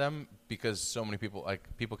this for them because so many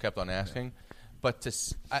people kept on asking. But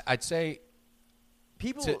I'd say,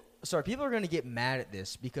 People are going to get mad at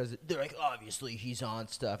this because they're like, obviously he's on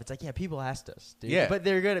stuff. It's like, yeah, people asked us, dude. Yeah. But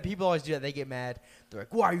people always do that. They get mad. They're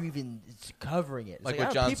like, why are you even covering it? It's like I with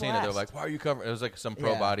don't know, John people Cena, they're asked. like, why are you covering? It was like some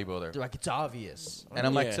pro Yeah. bodybuilder. They're like, it's obvious. And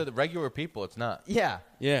I'm like, Yeah. to the regular people, it's not. yeah.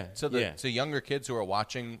 Yeah. To younger kids who are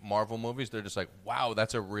watching Marvel movies, they're just like, wow,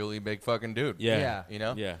 that's a really big fucking dude. Yeah. Yeah. You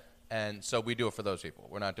know? Yeah. And so we do it for those people.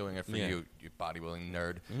 We're not doing it for Yeah. you bodybuilding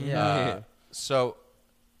nerd. Yeah. So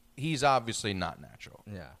he's obviously not natural.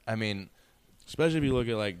 Yeah. I mean, Especially if you look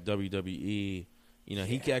at like WWE, you know,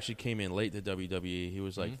 he actually came in late to WWE. He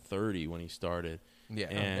was like 30 when he started.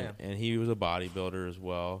 yeah. And he was a bodybuilder as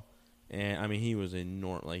well. And I mean, he was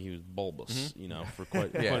enormous. Like he was bulbous, you know, for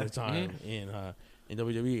quite Yeah. a time in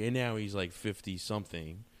WWE. And now he's like 50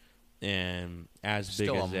 something, and as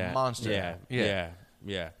Still big as a that. monster. Yeah, Yeah. yeah,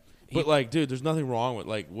 yeah. But like, dude, there's nothing wrong with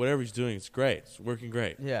like whatever he's doing. It's great. It's working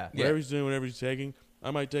great. Yeah. Whatever he's doing, whatever he's taking,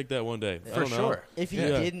 I might take that one day. I For don't know. sure. If he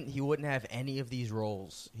Yeah. didn't, he wouldn't have any of these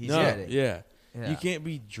roles. He's No, getting. yeah. Yeah. You can't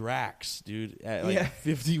be Drax, dude, at like Yeah.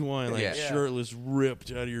 51, like Yeah. shirtless, ripped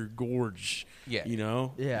out of your gorge. Yeah. You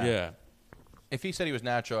know? Yeah. Yeah. If he said he was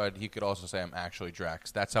natural, he could also say I'm actually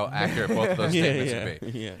Drax. That's how accurate both of those Yeah, statements yeah,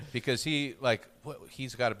 would be. yeah. Because he's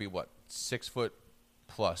got to be 6 foot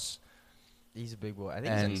plus, He's a big boy. I think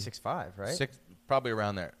he's And like 6'5", right? probably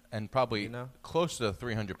around there, and probably You know? close to the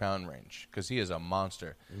 300-pound range because he is a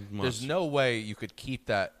monster. He's a There's monster. no way you could keep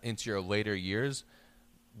that into your later years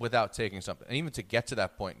without taking something. And even to get to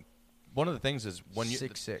that point, one of the things is when you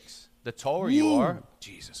 6'6". the taller you are,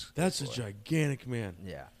 Jesus. That's a gigantic man.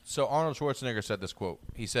 Yeah. So Arnold Schwarzenegger said this quote.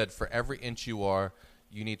 He said, "For every inch you are,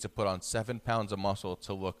 you need to put on 7 pounds of muscle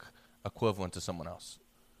to look equivalent to someone else.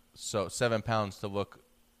 So 7 pounds to look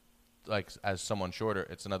like as someone shorter,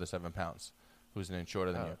 it's another 7 pounds who's an inch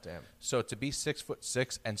shorter than Oh, you. damn. So to be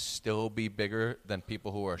 6'6" and still be bigger than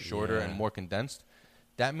people who are shorter Yeah. and more condensed,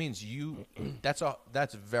 that means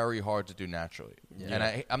that's very hard to do naturally. Yeah.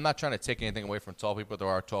 And I'm not trying to take anything away from tall people. There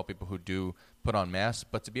are tall people who do put on mass,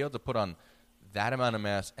 but to be able to put on that amount of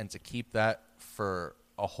mass and to keep that for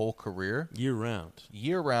a whole career, Year round.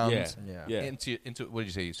 year round, Yeah. Yeah. into what did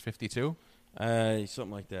you say? He's 52,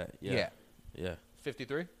 Something like that. Yeah. Yeah.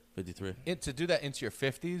 53. 53. To do that into your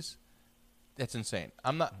 50s, that's insane.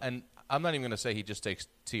 I'm not even going to say he just takes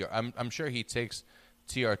TR. I'm sure he takes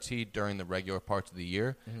TRT during the regular parts of the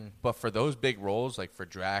year, but for those big roles, like for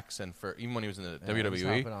Drax and for even when he was in the He's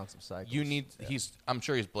WWE, hopping on some cycles. you need I'm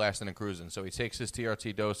sure he's blasting and cruising, so he takes his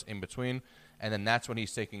TRT dose in between, and then that's when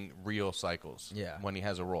he's taking real cycles. Yeah. When he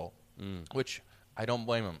has a role, which I don't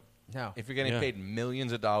blame him. No. If you're getting Yeah. paid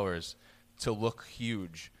millions of dollars to look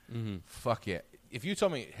huge, fuck it. If you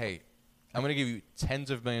told me, hey, I'm going to give you tens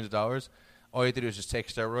of millions of dollars, all you have to do is just take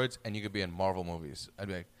steroids and you could be in Marvel movies, I'd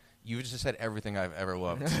be like, you just said everything I've ever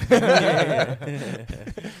loved.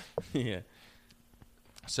 Yeah.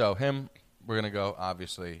 So him, we're going to go,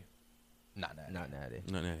 obviously, not natty. Not natty.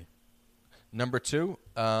 Not natty. Number 2,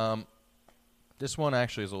 this one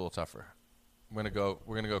actually is a little tougher. We're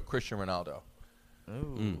going to go Cristiano Ronaldo.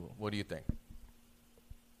 Ooh. What do you think?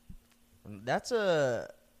 That's a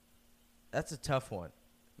tough one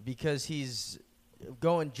because he's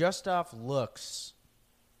going just off looks.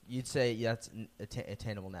 You'd say that's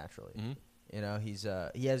attainable naturally. Mhm. You know,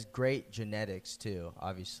 he has great genetics too.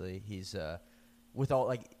 Obviously, he's with all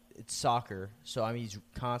like it's soccer, so I mean he's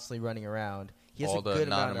constantly running around. He has All a the good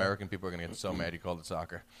amount of- non-American people are going to get so mad you called it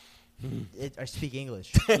soccer. I speak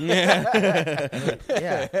English.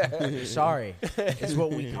 Yeah, sorry. It's what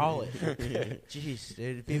we call it. Jeez,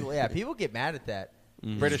 dude. People get mad at that.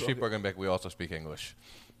 British people are gonna be like, we also speak English.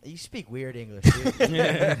 You speak weird English, dude.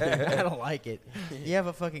 I don't like it. You have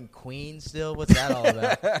a fucking queen still? What's that all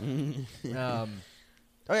about?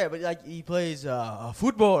 Oh yeah, but like he plays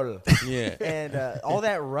football. Yeah. And all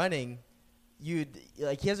that running, he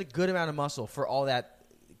has a good amount of muscle for all that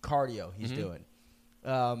cardio he's doing.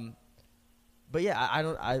 But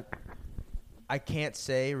yeah, I can't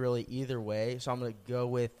say really either way, so I'm gonna go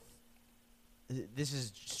with. This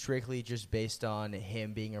is strictly just based on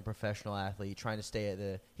him being a professional athlete, trying to stay at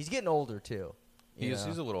the. He's getting older too. He's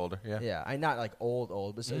a little older, yeah. Yeah, I'm not like old,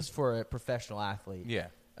 but it's for a professional athlete. Yeah,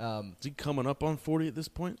 Is he coming up on 40 at this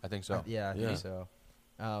point? I think so. I think so.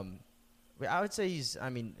 But I would say he's. I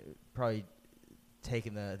mean, probably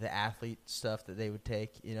taking the athlete stuff that they would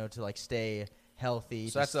take, to like stay healthy.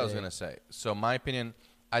 So that's what I was gonna say. So my opinion,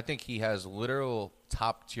 I think he has literal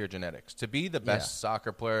top tier genetics to be the best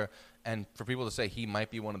soccer player, and for people to say he might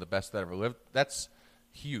be one of the best that ever lived. That's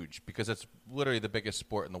huge because it's literally the biggest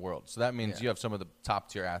sport in the world. So that means you have some of the top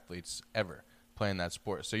tier athletes ever playing that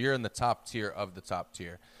sport. So you're in the top tier of the top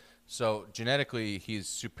tier. So genetically, he's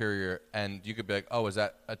superior, and you could be like, "Oh, is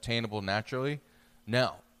that attainable naturally?"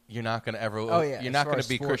 No, you're not going to ever. You're not going to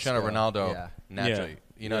be Cristiano Ronaldo naturally.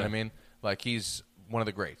 You know what I mean? Like he's one of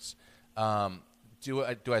the greats. Do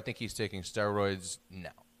I think he's taking steroids? No.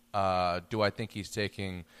 Do I think he's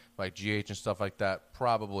taking like GH and stuff like that?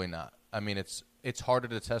 Probably not. I mean, it's harder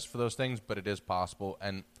to test for those things, but it is possible.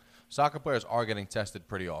 And soccer players are getting tested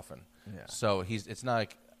pretty often. Yeah. So it's not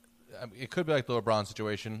like it could be like the LeBron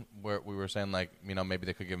situation where we were saying like maybe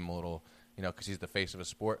they could give him a little because he's the face of a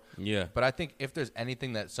sport. Yeah. But I think if there's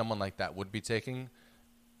anything that someone like that would be taking,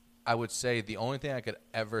 I would say the only thing I could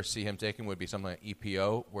ever see him taking would be something like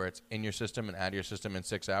EPO, where it's in your system and out of your system in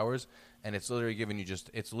 6 hours, and it's literally giving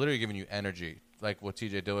you energy, like what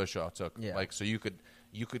TJ Dillashaw took. Yeah. Like so you could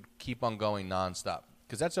keep on going nonstop,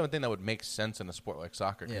 because that's the only thing that would make sense in a sport like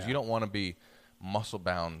soccer, because you don't want to be muscle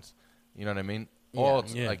bound. You know what I mean?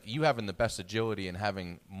 Like you having the best agility and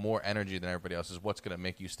having more energy than everybody else is what's going to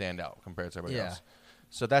make you stand out compared to everybody else.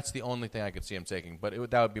 So that's the only thing I could see him taking, but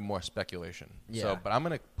that would be more speculation. Yeah. So, but I'm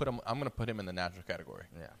gonna put him in the natural category.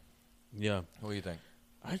 Yeah. Yeah. What do you think?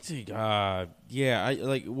 I think, I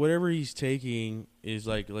like whatever he's taking is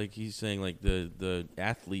like he's saying, like the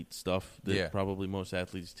athlete stuff that probably most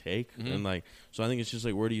athletes take, and like so I think it's just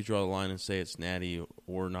like where do you draw the line and say it's natty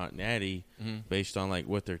or not natty based on like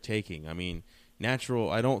what they're taking. I mean,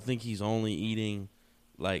 natural. I don't think he's only eating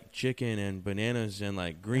like chicken and bananas and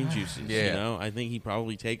like green juices. I think he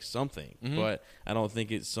probably takes something, but I don't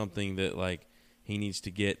think it's something that like he needs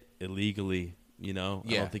to get illegally. I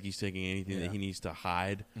don't think he's taking anything that he needs to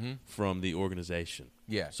hide from the organization.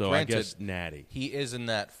 Yeah. So granted, I guess natty. He is in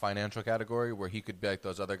that financial category where he could be like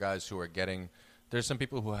those other guys who are getting. There's some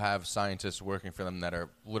people who have scientists working for them that are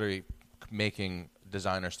literally making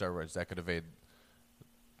designer steroids that could evade.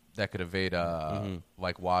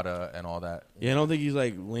 Like WADA and all that. Yeah, I don't think he's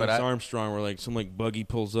like Lance Armstrong, where like some like buggy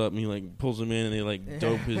pulls up and he like pulls him in and they like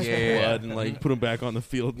dope his blood and like put him back on the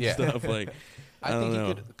field and stuff. Like, I think he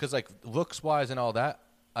could, because like looks wise and all that,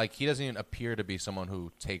 like he doesn't even appear to be someone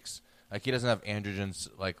who takes, like he doesn't have androgens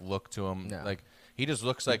like look to him. No. Like he just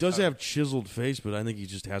looks like he does have chiseled face, but I think he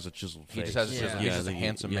just has a chiseled face. He just has a chiseled. He's just a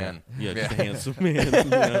handsome man. Yeah, just a handsome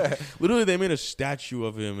man. Literally, they made a statue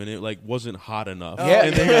of him, and it like wasn't hot enough.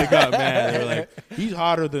 And they got mad. They were like, "He's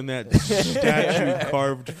hotter than that statue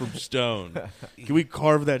carved from stone. Can we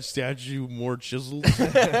carve that statue more chiseled?"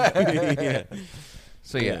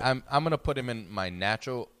 So I'm gonna put him in my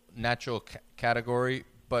natural category.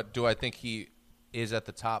 But do I think he is at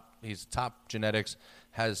the top? He's top genetics,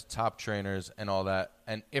 has top trainers and all that.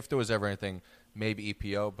 And if there was ever anything, maybe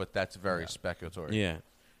EPO, but that's very speculatory. Yeah.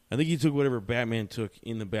 I think he took whatever Batman took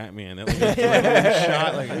in the Batman. That was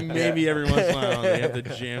shot. Like maybe every once in a while they have to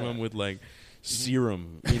jam him with like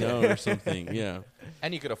serum, or something. Yeah.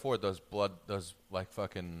 And you could afford those blood pods.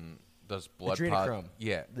 Adrenochrome.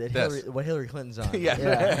 Yeah. What Hillary Clinton's on.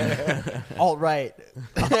 Yeah. Alt-right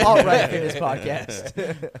fitness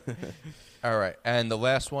podcast. All right. And the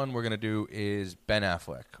last one we're going to do is Ben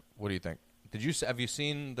Affleck. What do you think? Have you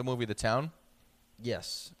seen the movie The Town?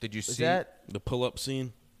 Yes. Did you see that the pull-up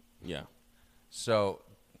scene? Yeah. So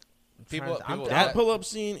that pull-up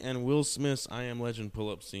scene and Will Smith's I Am Legend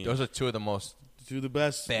pull-up scene. Those are two of the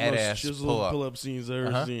best badass most chiseled pull-up scenes I've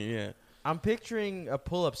ever seen. Yeah. I'm picturing a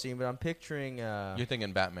pull-up scene, but I'm picturing. You're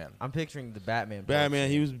thinking Batman. I'm picturing the Batman. Batman.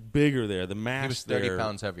 He was bigger there. The mask. He was 30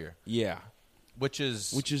 pounds heavier. Yeah. Which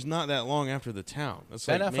is not that long after The Town. That's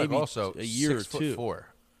Ben like Affleck maybe also a year or 2. 6'4".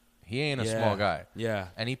 He ain't a small guy. Yeah.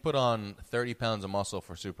 And he put on 30 pounds of muscle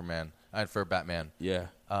for Superman and for Batman. Yeah.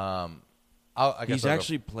 I guess He's I'll go-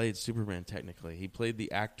 actually played Superman. Technically, he played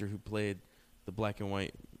the actor who played the black and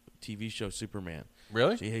white TV show Superman.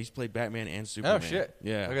 really. So, yeah, he's played Batman and Superman. Oh shit!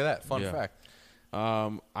 Yeah, Look at that fun Yeah. fact.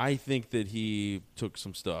 I think that he took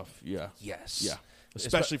some stuff. Yeah, Yes. yeah,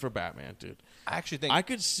 especially for Batman, dude. I actually think I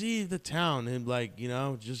could see the town and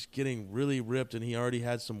just getting really ripped, and he already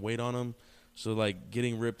had some weight on him. So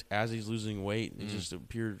getting ripped as he's losing weight, it just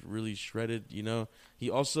appeared really shredded. He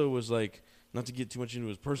also was not to get too much into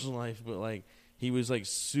his personal life, but he was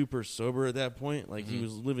super sober at that point. He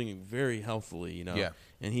was living very healthily, Yeah.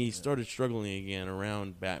 And he started struggling again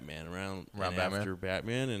around Batman, around and Batman. after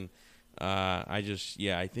Batman, and I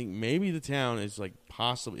think maybe the town is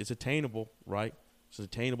possible. It's attainable, right? It's an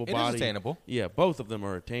attainable it body. is attainable. Yeah, both of them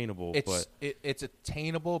are attainable. It's but it's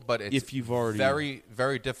attainable, but it's If you've already- very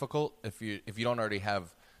very difficult if you don't already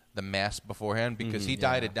have the mass beforehand because he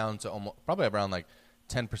dieted down to almost probably around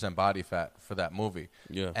 10% body fat for that movie.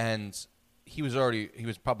 Yeah. And he was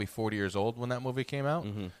probably 40 years old when that movie came out.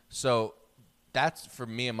 So that's for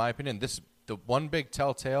me, in my opinion, the one big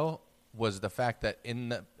telltale was the fact that in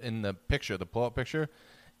the picture, the pull-up picture,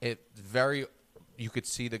 you could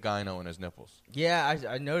see the gyno in his nipples. Yeah,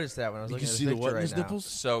 I noticed that when I was you looking can at see the the picture what in right his now. nipples?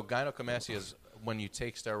 So gynecomastia is when you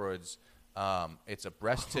take steroids. It's a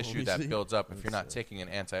breast tissue me that see. builds up if you're not taking an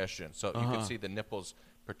anti-estrogen. So you can see the nipples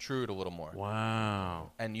protrude a little more.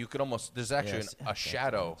 Wow. And you could almost, there's actually Yes. a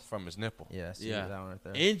shadow from his nipple. Yeah, see Yeah. that one right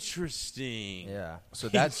there. Interesting. Yeah. So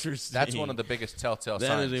that's Interesting. one of the biggest telltale That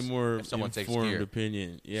signs is a more if someone takes informed gear.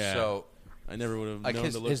 opinion. Yeah. So I never would have known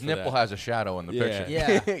his to look his for nipple that. has a shadow in the Yeah. picture. Yeah.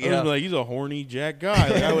 I would be like, he's a horny Jack guy.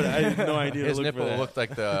 I had no idea. His to look nipple for that. looked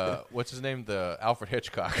like the what's his name, the Alfred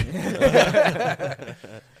Hitchcock.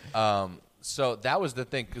 So that was the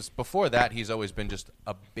thing, because before that he's always been just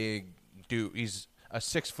a big dude. He's a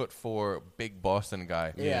 6'4" big Boston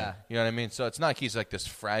guy. Yeah. You know what I mean? So it's not like he's this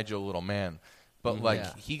fragile little man, but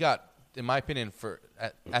Yeah. he got, in my opinion,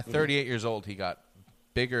 at 38 years old, he got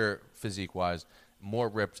bigger physique wise, more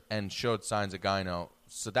ripped, and showed signs of gyno.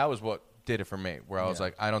 So that was what did it for me, where I was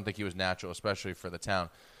Yeah. I don't think he was natural, especially for the town.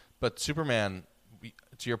 But Superman,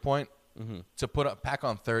 to your point, to pack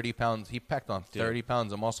on 30 pounds, he packed on 30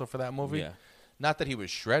 pounds of muscle for that movie. Yeah. Not that he was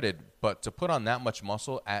shredded, but to put on that much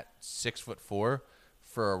muscle at 6'4"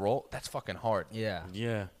 for a role, that's fucking hard. Yeah.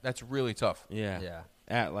 Yeah. That's really tough. Yeah. Yeah.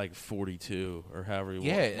 At 42 or however he was.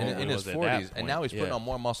 Yeah, in his was at 40s. that And now he's point. putting on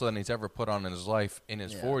more muscle than he's ever put on in his life in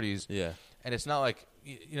his 40s. Yeah. And it's not like,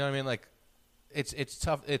 you know what I mean? It's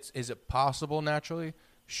tough. Is it possible naturally?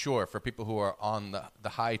 Sure, for people who are on the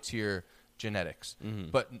high tier genetics.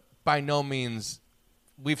 But by no means,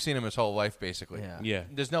 we've seen him his whole life basically. Yeah. Yeah.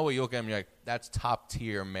 There's no way you look at him and you're like, that's top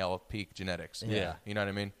tier male peak genetics. Yeah. You know what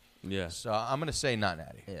I mean? Yeah. So I'm going to say not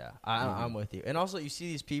natty. Yeah, I'm with you. And also, you see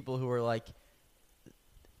these people who are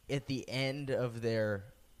at the end of their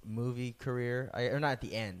movie career, or not at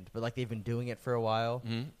the end, but they've been doing it for a while,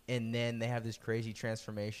 and then they have this crazy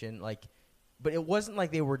transformation. But it wasn't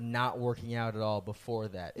like they were not working out at all before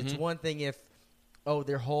that. It's one thing if,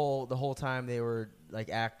 the whole time they were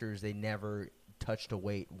actors, they never touched a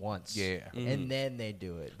weight once. Yeah. And then they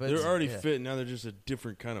do it. But They're already yeah. fit. Now they're just a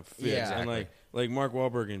different kind of fit. Yeah. And like Mark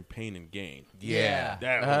Wahlberg in Pain and Gain. Yeah.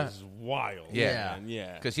 That Uh-huh. was wild. Yeah. Man.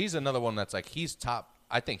 Yeah. Because he's another one that's he's top.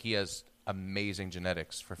 I think he has amazing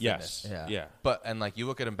genetics for fitness. Yes. Yeah. Yeah. But, and you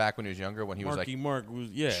look at him back when he was younger, when he was Mark was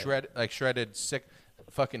shredded, sick.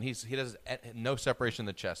 Fucking, he does no separation in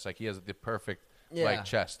the chest. He has the perfect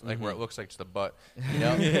chest, where it looks like just a butt, you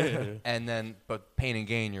know. And then, but Pain and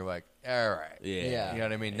Gain, you're like, all right, Yeah. you know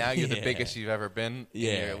what I mean. Now you're the Yeah. biggest you've ever been.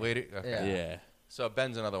 Yeah. And you're later, okay. Yeah. So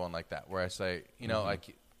Ben's another one like that, where I say, you know,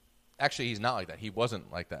 actually he's not like that. He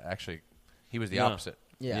wasn't like that. Actually, he was the No. opposite.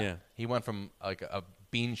 Yeah. He went from a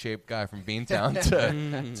bean-shaped guy from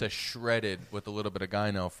Beantown to shredded with a little bit of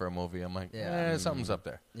gyno for a movie. I'm like, Yeah. something's up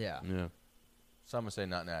there. Yeah. Yeah. So I'm gonna say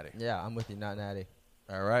not natty. Yeah, I'm with you. Not natty.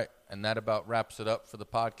 All right, and that about wraps it up for the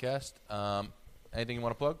podcast. Anything you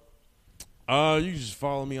want to plug? You can just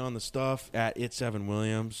follow me on the stuff at It's Evan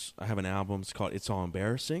Williams. I have an album. It's called It's All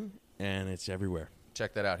Embarrassing, and it's everywhere.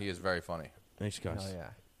 Check that out. He is very funny. Thanks, guys. Oh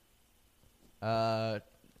yeah.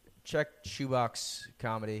 Check Shoebox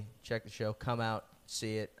Comedy. Check the show. Come out,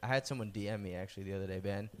 see it. I had someone DM me actually the other day,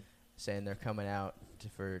 Ben, saying they're coming out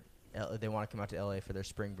they want to come out to LA for their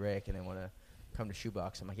spring break and they want to come to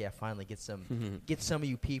Shoebox. I'm like, yeah, finally get some of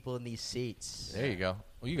you people in these seats. There you go.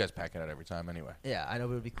 Well, you guys pack it out every time anyway. Yeah, I know,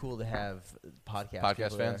 but it would be cool to have podcast Podcast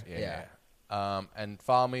people fans? there. Yeah. And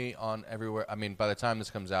follow me on everywhere. I mean, by the time this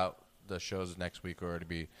comes out, the shows next week will already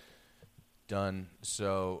be done.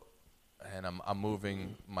 So, and I'm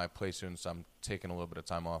moving my place soon, so I'm taking a little bit of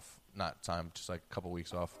time off. Not time, just a couple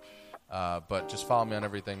weeks off. But just follow me on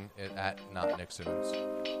everything at not Nick Simmons.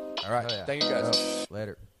 All right. Oh, yeah. Thank you guys.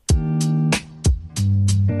 Later.